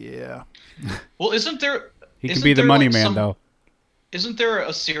 exactly. yeah. Well, isn't there? He can isn't be the there, money like, man some- though. Isn't there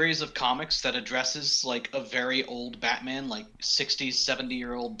a series of comics that addresses like a very old Batman, like 60s,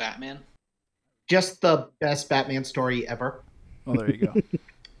 70-year-old Batman? Just the best Batman story ever. Well, there you go.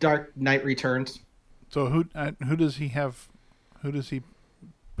 Dark Knight Returns. So who does he have? Who does he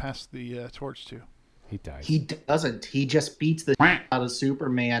pass the torch to? He dies. He doesn't. He just beats the shit out of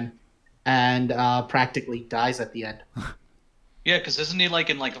Superman and practically dies at the end. Yeah, because isn't he like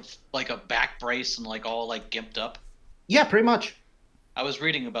in like a back brace and like all like gimped up? Yeah, pretty much. I was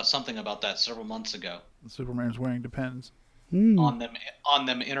reading about something about that several months ago Superman's wearing depends. on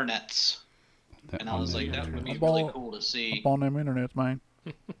them internets, and I was like, that would be really cool to see. Up on them internets, man.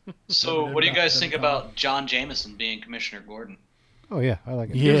 So, what do you guys think about John Jameson being Commissioner Gordon? Oh yeah, I like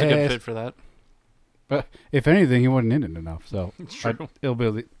it. He was a good Yes. fit for that. But if anything, he wasn't in it enough. So True. it'll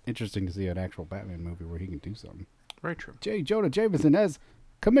be interesting to see an actual Batman movie where he can do something. Very true. J. Jonah Jameson as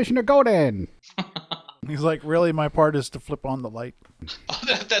Commissioner Gordon. He's like, really, my part is to flip on the light. Oh,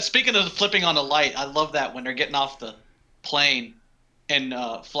 that speaking of flipping on the light, I love that when they're getting off the plane and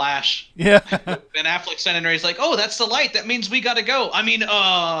Flash Yeah. and Affleck's in there. He's like, "Oh, that's the light. That means we gotta go." I mean,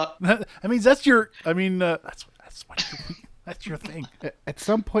 I mean, that's your. I mean, that's what you, that's your thing. At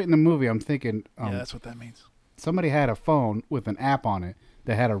some point in the movie, I'm thinking Yeah, that's what that means. somebody had a phone with an app on it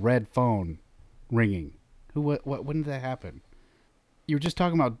that had a red phone ringing. What? When did that happen? You were just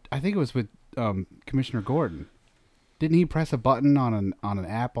talking about. I think it was with Commissioner Gordon. Didn't he press a button on an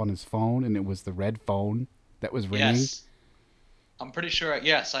app on his phone and it was the red phone that was ringing? yes, I'm pretty sure.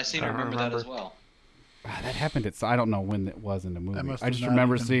 Yes, I seem to I don't remember that as remember. well. That happened at. I don't know when it was in the movie. must I have just not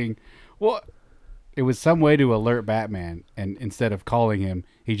remember even- seeing. Well, it was some way to alert Batman, and instead of calling him,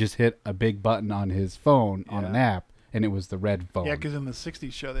 he just hit a big button on his phone on an app, and it was the red phone. Yeah, because in the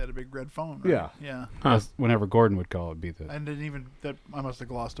 '60s show they had a big red phone. Right? Yeah. Yeah. That's whenever Gordon would call, it'd be the. I didn't even. That I must have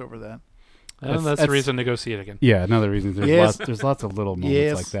glossed over that. And that's the reason to go see it again. Yeah, another reason. There's lots of little moments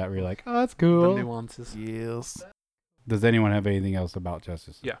Yes. like that where you're like, oh, that's The cool. nuances. Yes. Does anyone have anything else about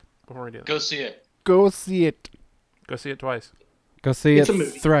Justice? Yeah, before we do that. Go see it. Go see it. Go see it twice. Go see It's it a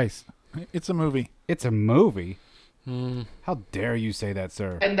movie. thrice. It's a movie. It's a movie. Mm. How dare you say that,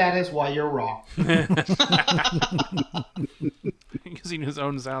 sir? And that is why you're wrong. Using his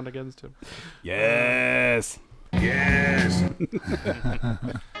own sound against him. Yes.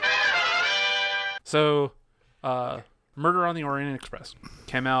 So, Murder on the Orient Express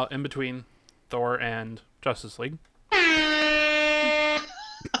came out in between Thor and Justice League.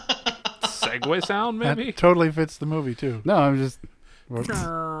 Segway sound, maybe? That totally fits the movie too. No, I'm just.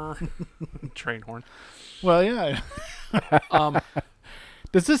 Train horn. Well, yeah.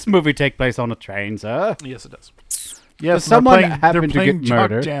 Does this movie take place on a train, sir? Yes, it does. Yes. someone they're happened to playing get jock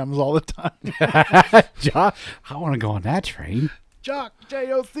murdered. jams all the time. I want to go on that train. Jock,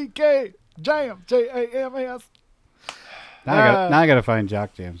 J-O-C-K, jam, J-A-M-S. Now I gotta find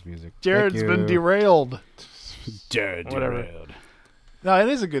Jock Jam's music. Jared's Thank been you. derailed. Jared Whatever. derailed. No, it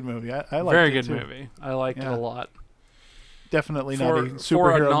is a good movie. I like Very it good too. movie. I liked it Yeah. a lot. Definitely not For a a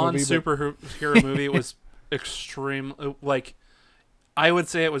superhero movie. but- non-superhero movie, it was extreme. Like, I would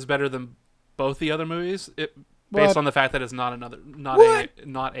say it was better than both the other movies. Based What? on the fact that it's not a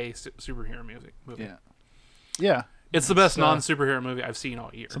superhero movie. Yeah. Yeah. It's the best It's, non-superhero movie I've seen all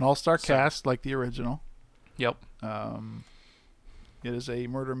year. It's an all-star So- cast like the original. Yep. It is a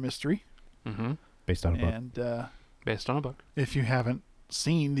murder mystery, Mm-hmm. Based on a book. and Based on a book. if you haven't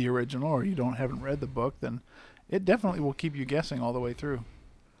seen the original or you haven't read the book, then it definitely will keep you guessing all the way through.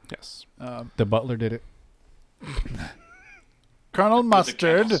 Yes. The butler did it. Colonel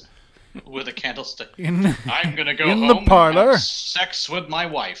Mustard With a candlestick. in I'm gonna go In home the and parlor. have sex with my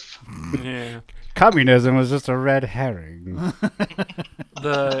wife. Yeah. Communism was just a red herring.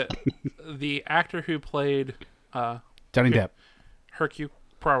 The actor who played Johnny Depp. Hercule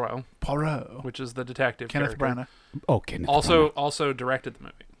Poirot, Poirot. which is the detective Kenneth character, Branagh. Oh, Kenneth also directed the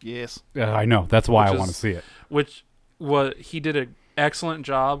movie. Yes. Branagh. I know. That's why Which I is- want to see it. Which he did an excellent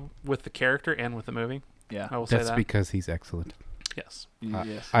job with the character and with the movie. Yeah. I will say That's that. because he's excellent. Yes.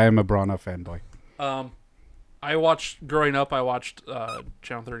 Yes. I am a Branagh fanboy. I watched growing up. I watched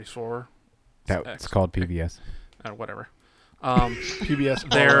Channel 34. That's called PBS. Whatever. PBS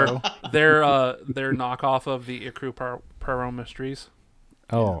Their Poirot. their knockoff of the Hercule Poirot mysteries.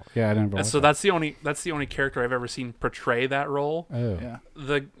 Oh, yeah, I never And watched so that. that's the only character I've ever seen portray that role. Oh. Yeah.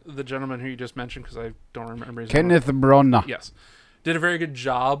 The gentleman who you just mentioned, because I don't remember his name. Kenneth Branagh. Yes, did a very good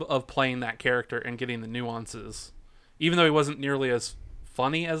job of playing that character and getting the nuances, even though he wasn't nearly as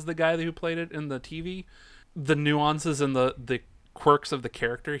funny as the guy who played it in the TV. The nuances and the quirks of the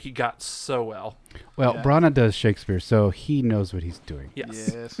character he got so well. Well, Yeah. Branagh does Shakespeare, so he knows what he's doing.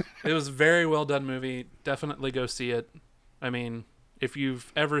 Yes, Yes. it was a very well done movie. Definitely go see it. I mean, if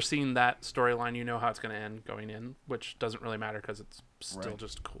you've ever seen that storyline, you know how it's going to end going in, which doesn't really matter because it's still Right.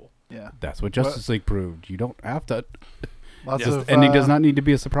 just cool. Yeah. That's what Justice League proved. You don't have to. Lots Yes. of The ending does not need to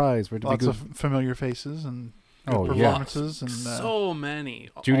be a surprise for it to be lots good. of familiar faces and Oh, yeah. performances and So many.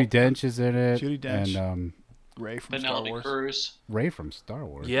 Judy Dench is in it. Judi Dench. And Ray from Penelope Star Wars. Cruz. Ray from Star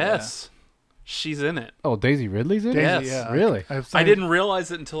Wars. Yes. She's in it. Oh, Daisy Ridley's in it? Yes. yeah. Really? I didn't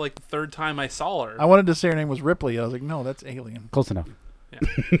realize it until like the third time I saw her. I wanted to say her name was Ripley. I was like, no, that's Alien. Close enough.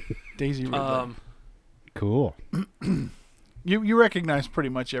 Daisy Ridley. Cool. You recognize pretty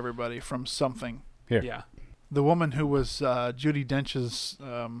much everybody from something. Here. Yeah. The woman who was Judi Dench's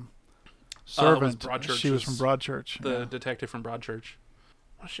servant, Broadchurch's- she was from Broadchurch. The detective from Broadchurch.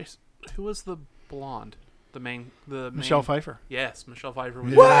 Who was the blonde? The main. Michelle Pfeiffer. Yes, Michelle Pfeiffer.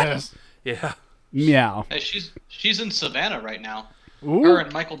 Was Yes. Yeah. Meow. Hey, she's in Savannah right now. Ooh. Her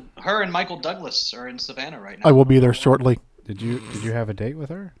and Michael Douglas are in Savannah right now. I will be there shortly. Did you have a date with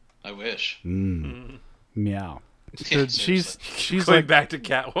her? I wish. Meow. Yeah, Dude, seriously. she's Going like back to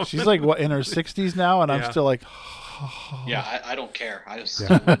Catwoman. she's like what in her 60s now, and Yeah. I'm still like, Yeah, I don't care. I just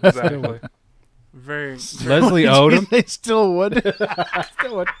exactly. Very. Leslie Odom. they still would.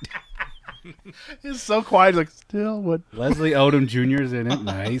 Still would. It's so quiet, like still would. Leslie Odom Jr.'s in it.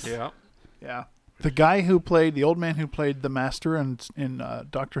 Nice. Yeah. Yeah. The guy who played the old man who played the Master in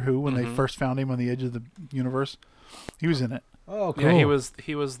Doctor Who when they first found him on the edge of the universe, he was in it. Oh, cool. Yeah,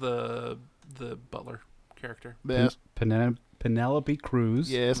 he was the butler character. Yes. Penelope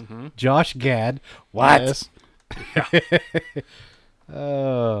Cruz. Yes. Josh Gad. What? Yes.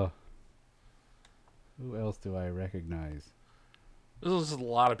 Oh. Who else do I recognize? There's a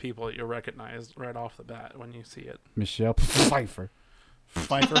lot of people that you'll recognize right off the bat when you see it. Michelle Pfeiffer.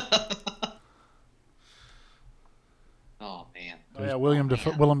 Pfeiffer. Oh man, Oh, yeah, Willem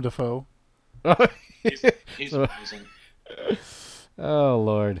Dafoe. he's amazing. Oh,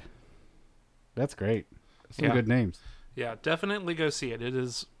 Lord. That's great. Some Yeah. good names. Yeah, definitely go see it. It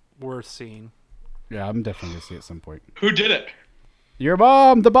is worth seeing. Yeah, I'm definitely going to see it at some point. Who did it? Your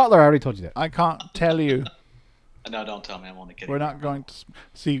mom, the butler. I already told you that. I can't tell you. No, don't tell me. I'm only kidding. We're not going to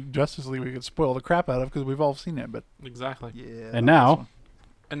see Justice League. We could spoil the crap out of because we've all seen it. But Exactly. yeah. And now,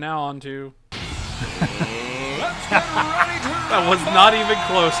 And now on to. That was not even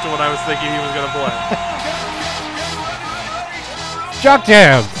close to what I was thinking he was going to play. Jock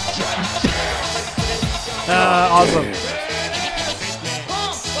Jams. Awesome.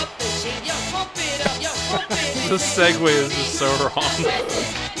 The segue is just so wrong.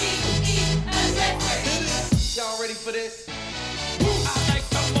 Y'all ready for this?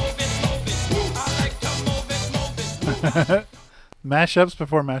 Mashups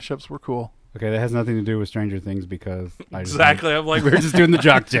before mashups were cool. Okay, that has nothing to do with Stranger Things because I just Exactly. I'm like, we're just doing the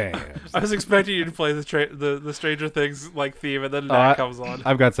Jock Jams. I was expecting you to play the Stranger Things like theme, and then I- that comes on.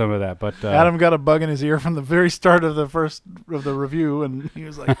 I've got some of that, but Adam got a bug in his ear from the very start of the first of the review, and he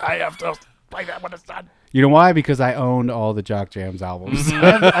was like, "I have to play that when it's done." you know why? Because I owned all the Jock Jams albums. I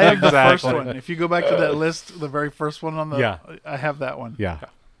have the first Exactly. one. If you go back to that list, the very first one on the, Yeah. I have that one. Yeah,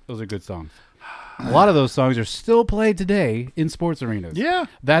 those are good songs. A lot of those songs are still played today in sports arenas. Yeah,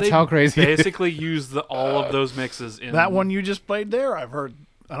 That's They how crazy. it is. Basically, use all of those mixes in that one you just played there. I've heard.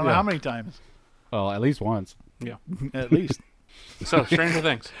 I don't know Yeah. how many times. Well, at least once. Yeah. At least. So Stranger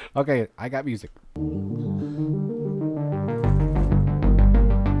Things. Okay, I got music.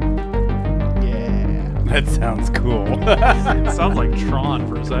 Yeah. That sounds cool. It sounds like Tron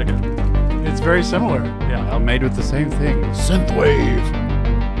for a second. It's very similar. Yeah. I'm made with the same thing. Synthwave.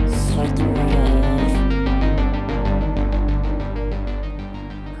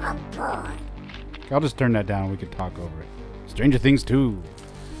 I'll just turn that down. We could talk over it. Stranger Things 2.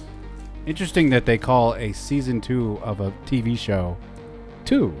 Interesting that they call a season 2 of a TV show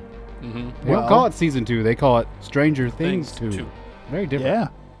 2. Mm-hmm. They Well- don't call it season 2. They call it Stranger Things, Things 2. 2. Very different. Yeah.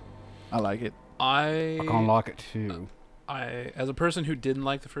 I like it. I can't lock it too. I, as a person who didn't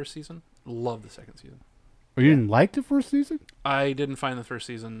like the first season, love the second season. Oh, you didn't like the first season? I didn't find the first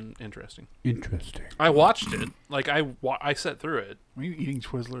season interesting. Interesting. I watched it. Like, I sat through it. Were you eating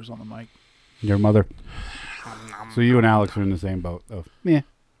Twizzlers on the mic? Your mother. So you and Alex are in the same boat of, yeah.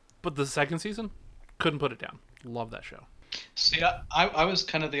 But the second season, couldn't put it down. Love that show. See, I was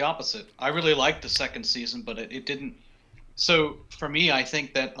kind of the opposite. I really liked the second season, but it didn't. So for me, I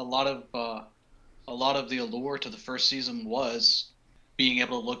think that a lot of the allure to the first season was being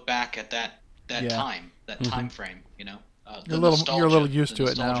able to look back at that Yeah. time, that time frame. You know, You're a little used to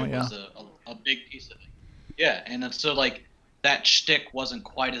it now, nostalgia was a big piece of it. Yeah, and then so like that shtick wasn't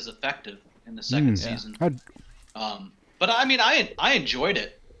quite as effective in the second Yeah. season. I'd- But I mean, I enjoyed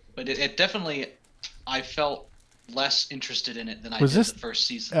it, but it definitely I felt less interested in it than I Was did this, the first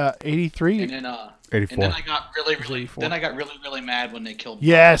season. 83? And then 84. and then I got really 84. really mad when they killed.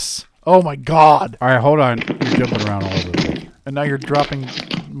 Yes. Oh my God. All right, hold on. You're jumping around all over the place. And now you're dropping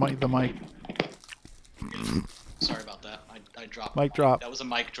the mic. Sorry about that. I dropped. Mic drop. That was a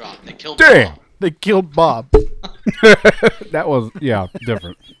mic drop. They killed. Damn! Bob. They killed Bob. That was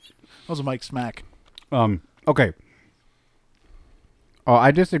different. That was a mic smack. Okay. Oh,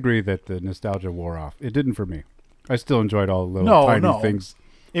 I disagree that the nostalgia wore off. It didn't for me. I still enjoyed all the little tiny things.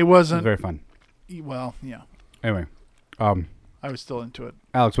 It It was wasn't. very fun. Well, yeah. Anyway, I was still into it.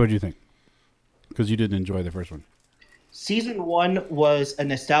 Alex, what did you think? Because you didn't enjoy the first one. Season 1 was a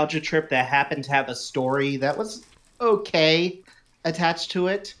nostalgia trip that happened to have a story that was okay attached to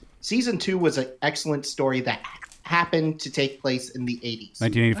it. Season 2 was an excellent story that happened to take place in the 80s.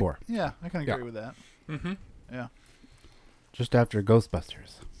 1984. Yeah, I can agree Yeah. with that. Mm-hmm. Yeah. Just after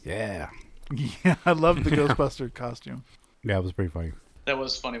Ghostbusters. Yeah. Yeah, I loved the Ghostbuster costume. Yeah, it was pretty funny. That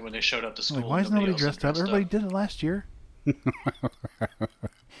was funny when they showed up to school. Like, why is nobody dressed up? Everybody did it last year.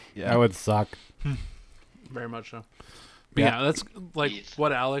 That would suck. Very much so. But Yeah. yeah, that's like Yes.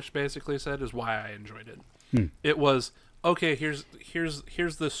 what Alex basically said is why I enjoyed it. Hmm. It was okay. Here's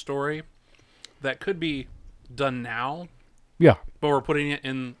this story that could be done now, Yeah. but we're putting it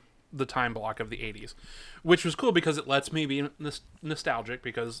in the time block of the 80s, which was cool because it lets me be nostalgic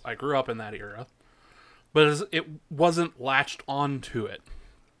because I grew up in that era. But it wasn't latched onto it.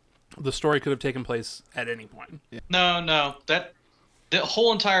 The story could have taken place at any point. No. The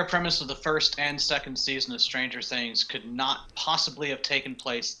whole entire premise of the first and second season of Stranger Things could not possibly have taken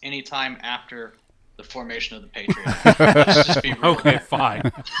place anytime after the formation of the Patriot. Let's just be real. Okay,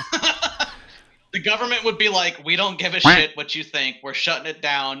 fine. The government would be like, we don't give a shit what you think. We're shutting it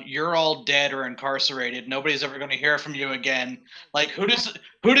down. You're all dead or incarcerated. Nobody's ever going to hear from you again. Like, who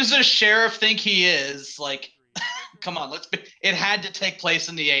does this sheriff think he is? Like, come on, it had to take place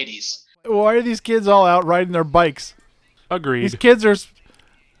in the 80s. Why are these kids all out riding their bikes? Agreed. These kids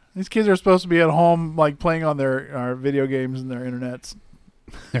are supposed to be at home, like playing on their video games and their internets.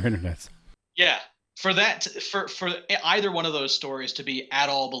 Their internets. Yeah. For either one of those stories to be at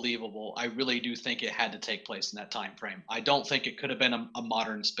all believable, I really do think it had to take place in that time frame. I don't think it could have been a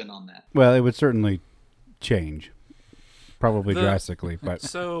modern spin on that. Well, it would certainly change. Probably The- drastically, but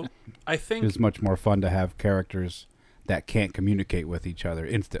So I think it's much more fun to have characters that can't communicate with each other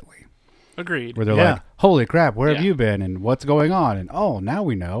instantly. agreed. Where they're Yeah. like, holy crap, where have Yeah. you been? And what's going on? And oh, now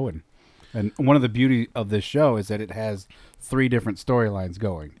we know. And one of the beauty of this show is that it has 3 different storylines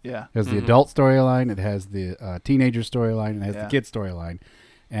going. Yeah. It has the adult storyline, it has the teenager storyline, and it has Yeah. the kid storyline.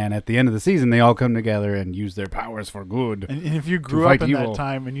 And at the end of the season, they all come together and use their powers for good. And if you grew fight up in evil. that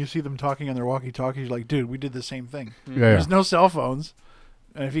time and you see them talking on their walkie-talkies, you're like, dude, we did the same thing. Yeah. There's no cell phones.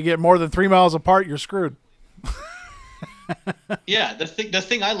 And if you get more than 3 miles apart, you're screwed. Yeah, the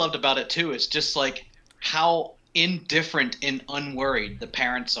thing I loved about it too is just like how indifferent and unworried the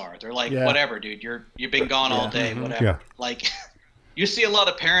parents are. They're like, Yeah. whatever, dude, you've been gone all day, whatever. Yeah. Like you see a lot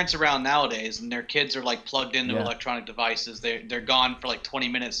of parents around nowadays and their kids are like plugged into Yeah. electronic devices. They're gone for like 20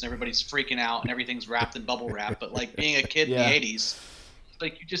 minutes and everybody's freaking out and everything's wrapped in bubble wrap. But like being a kid Yeah. in the 80s,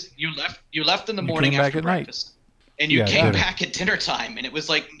 like you left in the You morning came back after at night. breakfast. And you Yeah, came yeah. back at dinner time, and it was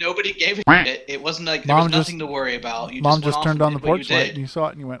like nobody gave a shit. It wasn't like there Mom was just- nothing to worry about. You Mom went just off turned and on the did what porch you light did. and you saw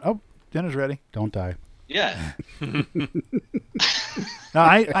it and you went, oh, dinner's ready. Don't die. Yeah. Now,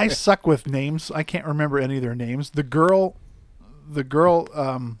 I suck with names. I can't remember any of their names. The girl,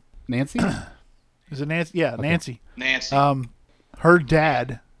 Nancy? is it Nancy? Yeah, Nancy. Nancy. Her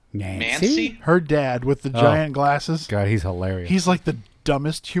dad Nancy? Her dad with the giant glasses. God, he's hilarious. He's like the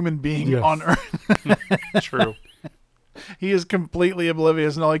dumbest human being Yes. on earth. True. He is completely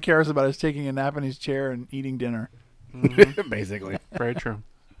oblivious, and all he cares about is taking a nap in his chair and eating dinner. basically. Very true.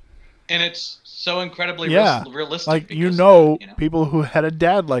 And it's so incredibly Yeah, realistic. like because, people who had a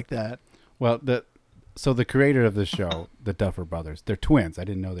dad like that. Well, so the creator of this show, the Duffer Brothers, they're twins. I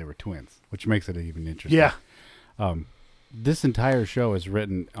didn't know they were twins, which makes it even interesting. Yeah, This entire show is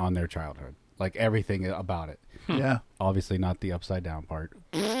written on their childhood, like everything about it. yeah. Obviously, not the upside down part.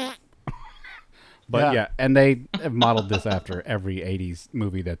 But Yeah. yeah, and they have modeled this after every 80s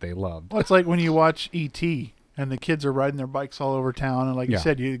movie that they loved. Well, it's like when you watch E.T. and the kids are riding their bikes all over town, and like you Yeah.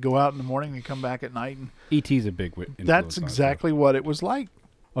 said, you go out in the morning and come back at night, and E.T.'s a big influence that's on it, exactly what it was like. too.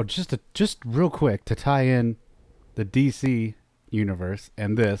 Oh, just real quick to tie in the DC universe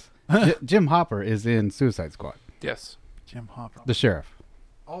and this, Jim Hopper is in Suicide Squad, Yes. Jim Hopper. the sheriff.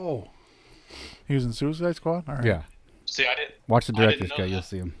 Oh, he was in Suicide Squad. All right. Yeah, See, I didn't. watch the I didn't director's know cut. You'll that.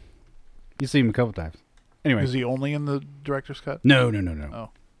 see him. You see him a couple times. Anyway, Is he only in the director's cut? no. Oh,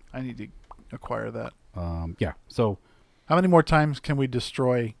 I need to acquire that. Yeah. So, How many more times can we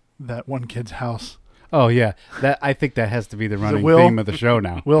destroy that one kid's house? oh yeah, I think that has to be the running Will? theme of the show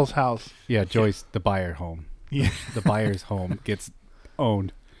now. Will's house. Yeah, Joyce, the buyer home. Yeah. The buyer's home gets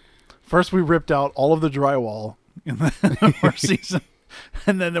owned. First, we ripped out all of the drywall in the first season,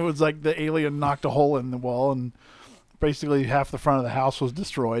 and then it was like the alien knocked a hole in the wall, and basically half the front of the house was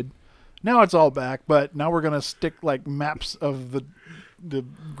destroyed. Now it's all back, but now we're gonna stick like maps of the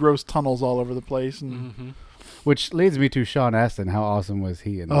gross tunnels all over the place, and Which leads me to Sean Astin. How awesome was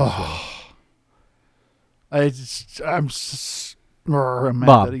he in this show? I'm mad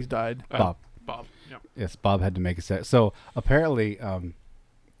Bob. that he's died. Bob. Bob. Yeah. Yes, Bob had to make a set. So apparently,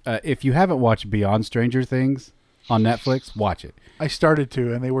 if you haven't watched Beyond Stranger Things on Netflix, watch it. I started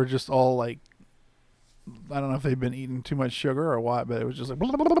to, and they were just all like, I don't know if they've been eating too much sugar or what, but it was just like, blah,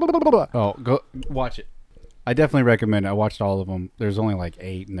 blah, blah, blah, blah, blah. Oh, go watch it. I definitely recommend it. I watched all of them. There's only like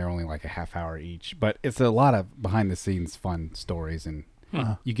 8, and they're only like a half hour each. But it's a lot of behind the scenes fun stories, and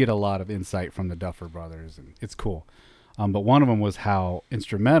you get a lot of insight from the Duffer Brothers, and it's cool. But one of them was how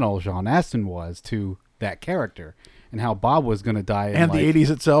instrumental Sean Astin was to that character, and how Bob was going to die. In And the 80s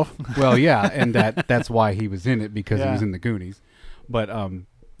itself. Well, yeah, and that's why he was in it, because he Yeah. was in the Goonies. But And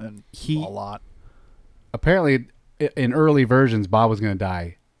he a lot. apparently in early versions, Bob was going to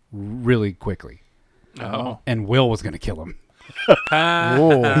die really quickly. Oh. And Will was going to kill him.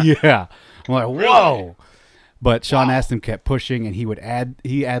 Whoa. Yeah. I'm like, whoa. But Sean Astin kept pushing, and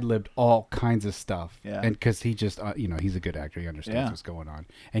he ad-libbed all kinds of stuff. Yeah. And because he just, he's a good actor. He understands Yeah. what's going on.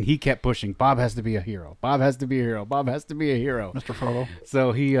 And he kept pushing, Bob has to be a hero. Bob has to be a hero. Bob has to be a hero. Mr. Frodo.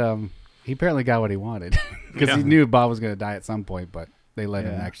 So he apparently got what he wanted, because he knew Bob was going to die at some point, but they let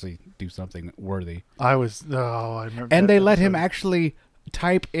him Yeah. actually do something worthy. I remember. And that they let him episode. actually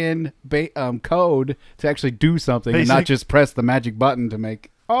type in code to actually do something, and not Basic- just press the magic button to make,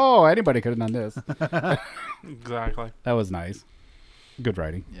 anybody could have done this. Exactly. That was nice. Good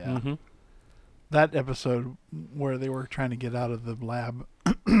writing. Yeah. That episode where they were trying to get out of the lab,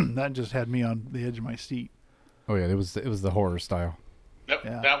 that just had me on the edge of my seat. Oh yeah, it was the horror style.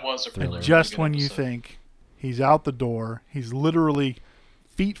 Yeah. That was a really, really Just good when you episode. think he's out the door, he's literally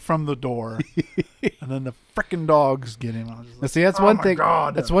feet from the door, and then the frickin' dogs get him. I was just Now, like, see, that's oh one my thing.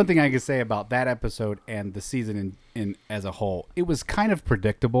 God. That's one thing I can say about that episode and the season in as a whole. It was kind of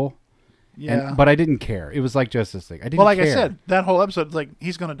predictable. Yeah. But I didn't care. It was like Justice League. I didn't Well, like care. I said, that whole episode is like,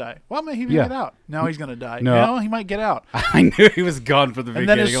 he's going to die. Well, maybe he may Yeah. get out. Now he's going to die. No. No, he might get out. I knew he was gone for the And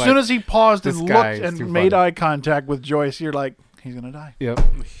beginning. then as soon as he paused and this guy looked is too and made funny. eye contact with Joyce, you're like, he's going to die. Yep.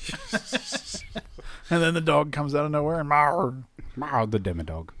 And then the dog comes out of nowhere and marr. The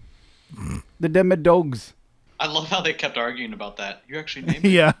Demodog. The Demodogs. I love how they kept arguing about that. You actually named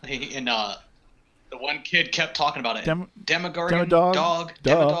Yeah. it. And the one kid kept talking about it. Demogorgon, Demodog, dog,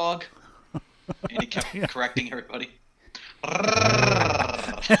 duh. Demodog. And he kept correcting everybody.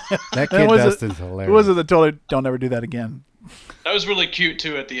 That kid was it- Dustin's Who hilarious. was it that told her, don't ever do that again? That was really cute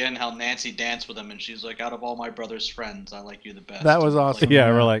too at the end. How Nancy danced with him, and she's like, "Out of all my brother's friends, I like you the best." That was And, awesome. Like, Yeah,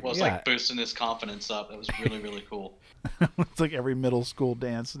 we're like, was yeah. like boosting his confidence up. That was really really cool. It's like every middle school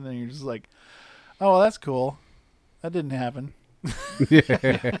dance, and then you're just like, oh, well, that's cool. That didn't happen.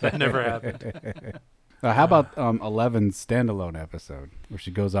 That never happened. How about 11's standalone episode where she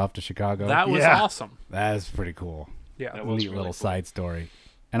goes off to Chicago? That was Yeah. awesome. That's pretty cool. Yeah. That was Neat really little cool. side story.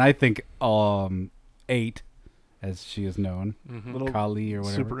 And I think 8, as she is known, Little Kali or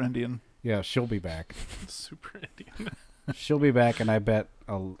whatever. super Indian. Yeah, she'll be back. Super Indian. She'll be back, and I bet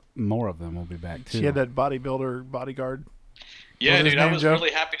more of them will be back too. She had that bodybuilder bodyguard. Yeah, What was his dude, I name, was Joe?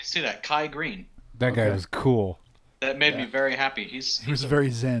 really happy to see that. Kai Green. That guy Okay. was cool. That made me very happy. He was He's a,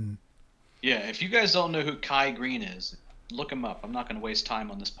 very zen. yeah. If you guys don't know who Kai Green is, look him up. I'm not going to waste time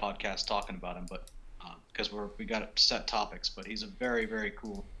on this podcast talking about him, but because we got set topics. But he's a very very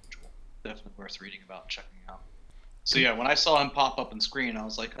cool individual. Definitely worth reading about, and checking out. So yeah, when I saw him pop up on screen, I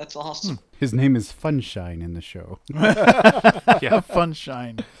was like, "That's awesome." His name is Funshine in the show. Yeah,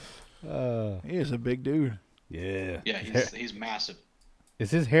 Funshine. He is a big dude. Yeah. Yeah, he's massive. Is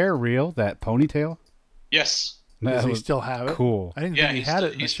his hair real? That ponytail? Yes. That Does he was still have it? cool. I didn't Yeah, think he he had still,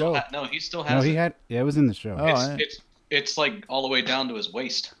 it in he the still show. no, he still No, has he it. had. Yeah, it was in the show. Oh, I- It's like all the way down to his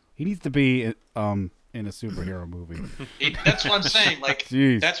waist. He needs to be in a superhero movie. That's what I'm saying. Like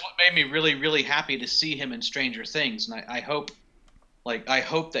Jeez. that's what made me really, really happy to see him in Stranger Things, and I hope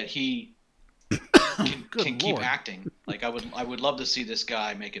that he can keep Lord. acting. Like I would love to see this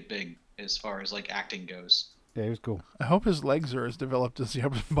guy make it big as far as like acting goes. Yeah, he was cool. I hope his legs are as developed as the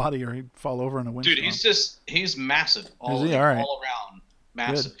upper body, or he'd fall over in a windstorm. Dude, he's massive. All, he? All right. all around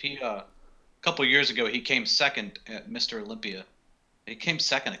massive. He a couple years ago he came second at Mr. Olympia. He came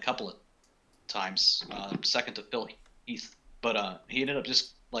second a couple of times, second to Phil Heath. But he ended up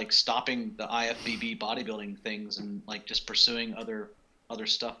just like stopping the IFBB bodybuilding things and like just pursuing other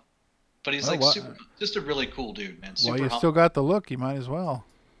stuff. But he's Oh, like wow. just a really cool dude, man. Super Well, you humble. still got the look. You might as well.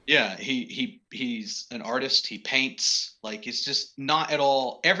 Yeah, he's an artist. He paints. Like, it's just not at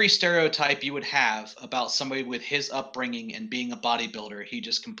all every stereotype you would have about somebody with his upbringing and being a bodybuilder. He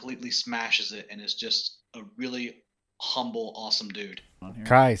just completely smashes it and is just a really humble, awesome dude.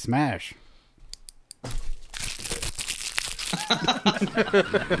 Try Smash.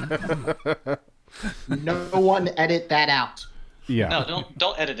 No one edit that out. Yeah. No,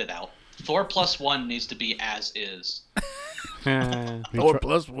 don't edit it out. Thor plus 1 needs to be as is. Or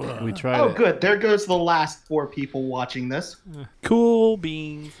plus one. We tried Oh, it. good. There goes the last 4 people watching this. Cool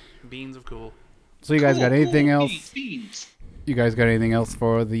beans. Beans of cool. So you guys got anything Cool else? beans. You guys got anything else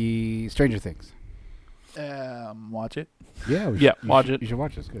for the Stranger Things? Watch it. Yeah. Yeah, watch it. You should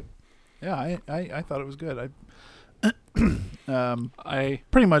watch it. It's good. Yeah, I thought it was good. I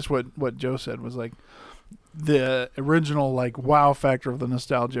Pretty much what Joe said was like the original like wow factor of the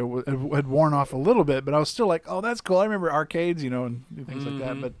nostalgia had worn off a little bit, but I was still like, oh, that's cool. I remember arcades, and things like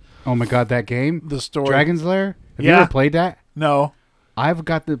that. But Oh my God, that game, the story, Dragon's Lair. Have you Yeah. ever played that? no, I've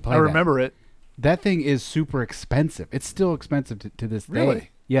got to play. I remember it. that thing is super expensive. It's still expensive to this day. Really?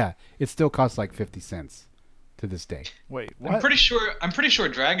 Yeah, it still costs like 50 cents to this day. Wait, I'm what? pretty sure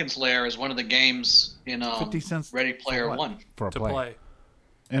Dragon's Lair is one of the games in 50 cents Ready Player what? One. For a to play. play.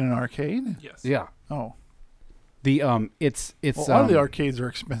 In an arcade? Yes. Yeah. Oh, The it's well, a lot of the arcades are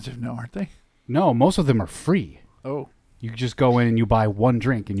expensive now, aren't they? no, most of them are free. Oh, You just go in and you buy one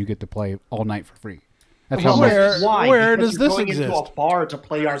drink and you get to play all night for free. That's how Well, much. Where- why? where Because does you're this going into exist? a bar to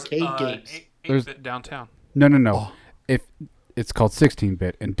play There's, arcade games. There's- 8-bit downtown. No. If it's called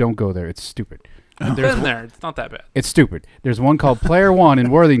 16-bit, and don't go there. It's stupid. I've been there. It's not that bad. It's stupid. There's one called Player One in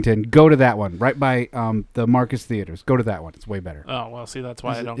Worthington. Go to that one, right by the Marcus Theaters. Go to that one. It's way better. Oh well, see, that's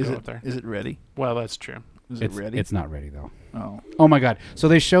why I don't go up there. Is it ready? Well, that's true. Is It's it ready? It's not ready though. Oh, Oh my God! So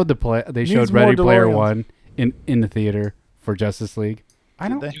they showed the play. They showed Needs more Ready Player DeLoreans. One in the theater for Justice League. I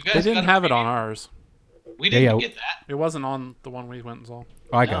don't. they? You guys They didn't got a have it preview? on ours. We didn't Yeah, get that. It wasn't on the one we went and saw.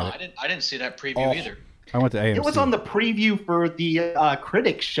 Oh, I No, got I it. didn't see that preview Oh. either. I went to AMC. It was on the preview for the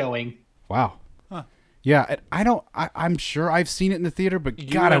critics showing. Wow. Huh. Yeah, I'm sure I've seen it in the theater, but You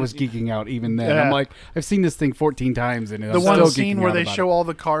God, I and- was geeking out even then. Yeah. I'm like, I've seen this thing 14 times, and the I'm one still scene geeking where out they about show it. all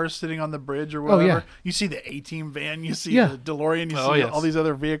the cars sitting on the bridge or Oh, whatever. yeah. You see the A-Team van. You see Yeah. the DeLorean. You Oh, see yes. all these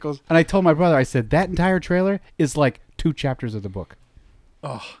other vehicles. And I told my brother, I said that entire trailer is like 2 chapters of the book.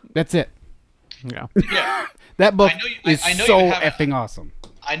 Oh, That's it. Yeah. Yeah, That book I know you- is I know you so haven't- effing awesome.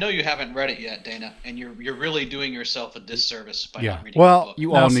 I know you haven't read it yet, Dana, and you're really doing yourself a disservice by Yeah. not reading the well, book.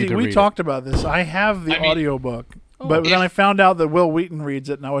 You now, all see, need to we read talked about this. I have the I mean- audiobook, but then I found out that Will Wheaton reads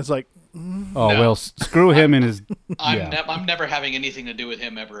it, and I was like, Oh, No. well, screw him and his... Yeah. I'm never having anything to do with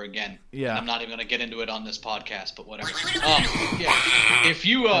him ever again. Yeah. And I'm not even going to get into it on this podcast, but whatever. Yeah. If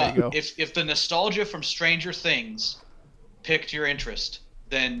you There you go. if the nostalgia from Stranger Things piqued your interest,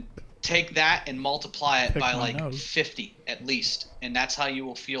 then take that and multiply it Pick by my like nose. 50 at least, and that's how you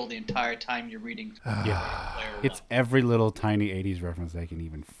will feel the entire time you're reading. Yeah. Player It's One. every little tiny 80s reference they can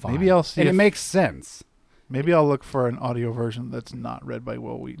even find. Maybe I'll see And if- it makes sense. maybe I'll look for an audio version that's not read by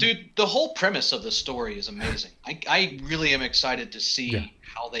Will Wheaton. Dude, the whole premise of the story is amazing. I really am excited to see Yeah.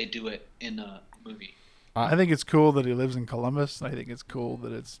 how they do it in a movie. I think it's cool that he lives in Columbus. I think it's cool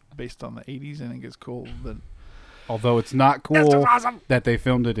that it's based on the 80s. I think it's cool that Although it's not cool that they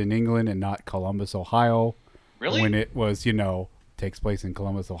filmed it in England and not Columbus, Ohio. Really? When it was, takes place in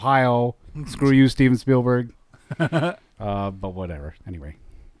Columbus, Ohio. Screw you, Steven Spielberg. But whatever. Anyway,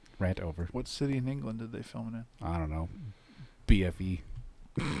 rant over. what city in England did they film it in? I don't know. BFE.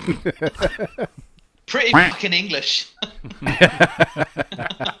 Pretty fucking English.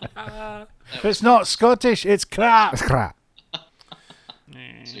 If it's not Scottish, it's crap. That's crap.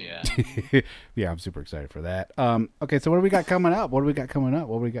 So, yeah. Yeah, I'm super excited for that. Okay, so what do we got coming up? Oh,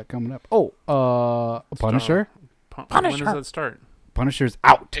 Punisher. When does that start? Punisher's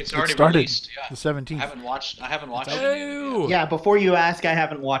out. It's already started released. Yeah. the 17th. I haven't watched it. Ew. Yeah, before you ask, I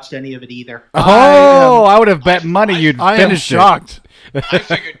haven't watched any of it either. Oh, I would have bet money you'd I am finish it. shocked.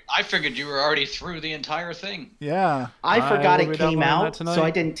 I figured you were already through the entire thing. Yeah. I forgot will it be came downloading out, that tonight. so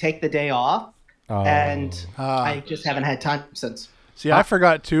I didn't take the day off, Oh. and Ah. I just haven't had time since. See, I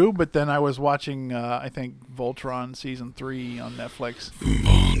forgot too, but then I was watching, I think, Voltron Season 3 on Netflix.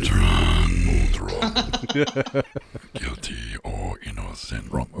 Guilty or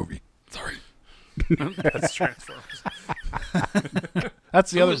innocent. Wrong movie. Sorry. That's Transformers.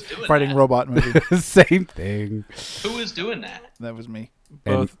 That's the Who other was doing fighting that? robot movie. Same thing. Who is doing that? That was me.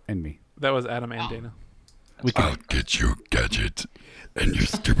 Both. And me. That was Adam and Dana. I'll get you, Gadget. And your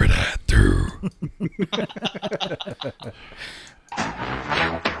stupid hat, too.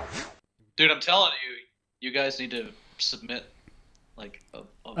 Dude, I'm telling you, you guys need to submit like a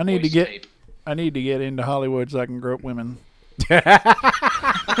I need to voice get tape. I need to get into Hollywood so I can grope women.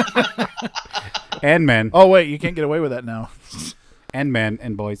 And men, Oh wait, you can't get away with that now. and men,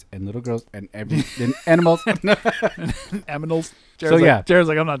 and boys, and little girls, and and animals. Aminals. So, yeah. Jared's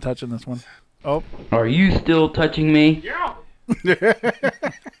like, I'm not touching this one. Oh, Are you still touching me?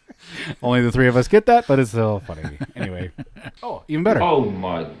 Only the three of us get that, but it's still funny. Anyway. Oh, even better. Oh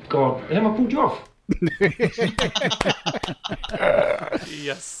my god, Emma pulled you off.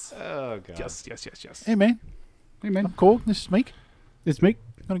 Yes. Oh, God. Yes. hey man, Hey, man. I'm cool. This is Meek. It's me.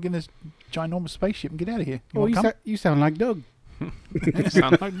 I'm gonna get in this ginormous spaceship and get out of here. You Oh, wanna come? you sound like Doug.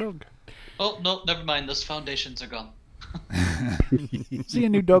 Sound like Doug. Oh no, never mind. Those foundations are gone. See a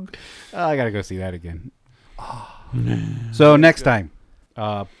new dog. I gotta go see that again. So next time,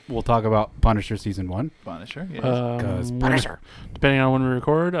 we'll talk about Punisher season 1. Punisher. Yeah. Because Punisher. Depending on when we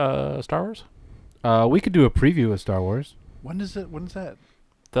record, Star Wars, We could do a preview of Star Wars. when is it? When's that?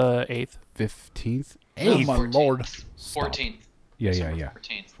 the 8th. 15th. Oh my lord. 14th. Yeah. 14th.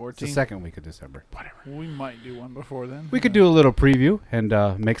 It's the 14. second week of December. We might do one before then. We could do a little preview and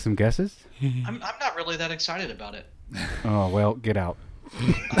make some guesses. I'm not really that excited about it. Oh, well, get out.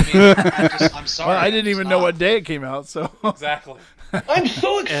 I mean, I'm sorry. Well, I didn't I'm even just know not. what day it came out, so Exactly. I'm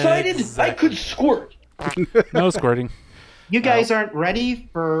so excited I could squirt. No squirting. You guys aren't ready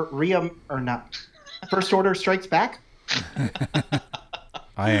for First Order Strikes Back?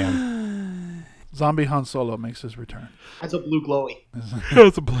 I am. Zombie Han Solo makes his return. As a blue glowy.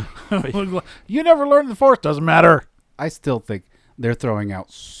 It's a blue. You never learned the Force. Doesn't matter. I still think they're throwing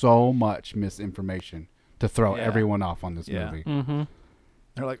out so much misinformation to throw Yeah. everyone off on this Yeah. movie. Mm-hmm.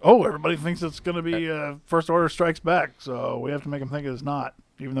 They're like, oh, everybody thinks it's going to be First Order Strikes Back, so we have to make them think it's not,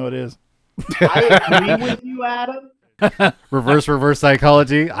 even though it is. I agree with you, Adam. Reverse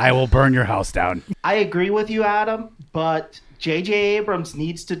psychology. I will burn your house down. I agree with you, Adam, but J.J. Abrams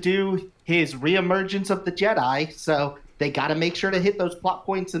needs to do his reemergence of the Jedi, so they got to make sure to hit those plot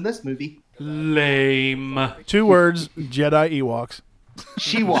points in this movie. Lame. 2 words, Jedi Ewoks.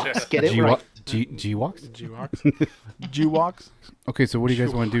 She walks. Get it right. G-Walks? G-Walks. Jewoks? Okay, so what do you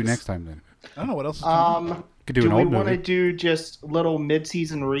guys want to do next time then? I don't know what else is coming. Could do Do an we old want to movie. do just little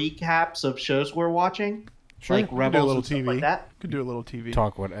mid-season recaps of shows we're watching? Sure. Like Do a Rebels little and stuff TV. like that? Could do a little TV.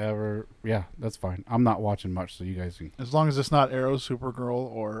 Talk whatever. Yeah, that's fine. I'm not watching much, so you guys can. As long as it's not Arrow, Supergirl,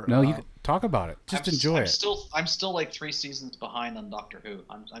 or... No, you can talk about it. Just enjoy I'm it. I'm still like 3 seasons behind on Doctor Who.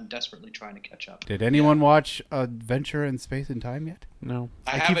 I'm desperately trying to catch up. Did anyone watch Adventure in Space and Time yet? No.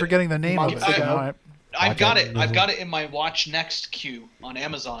 I keep have it- forgetting the name of it. months ago. All right. I've got it. I've got it in my watch next queue on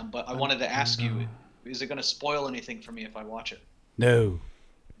Amazon, but I wanted to ask you: is it going to spoil anything for me if I watch it? No,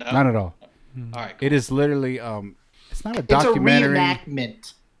 No? not at all. All right. Cool. It is literally it's not a It's a documentary.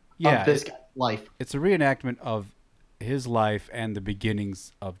 reenactment Yeah, of this guy's life. it's a reenactment of his life and the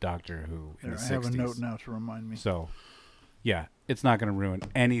beginnings of Doctor Who in There, the I 60s. have a note now to remind me. So, yeah, it's not going to ruin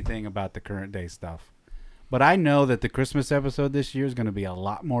anything about the current day stuff. But I know that the Christmas episode this year is going to be a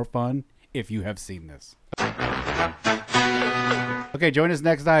lot more fun if you have seen this. Okay, join us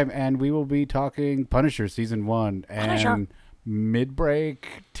next time, and we will be talking Punisher Season 1 and mid-break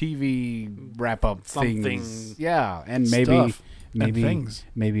TV wrap-up Something. things. Yeah, and maybe Stuff and maybe things.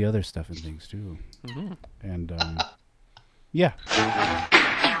 maybe other stuff and things too. And yeah.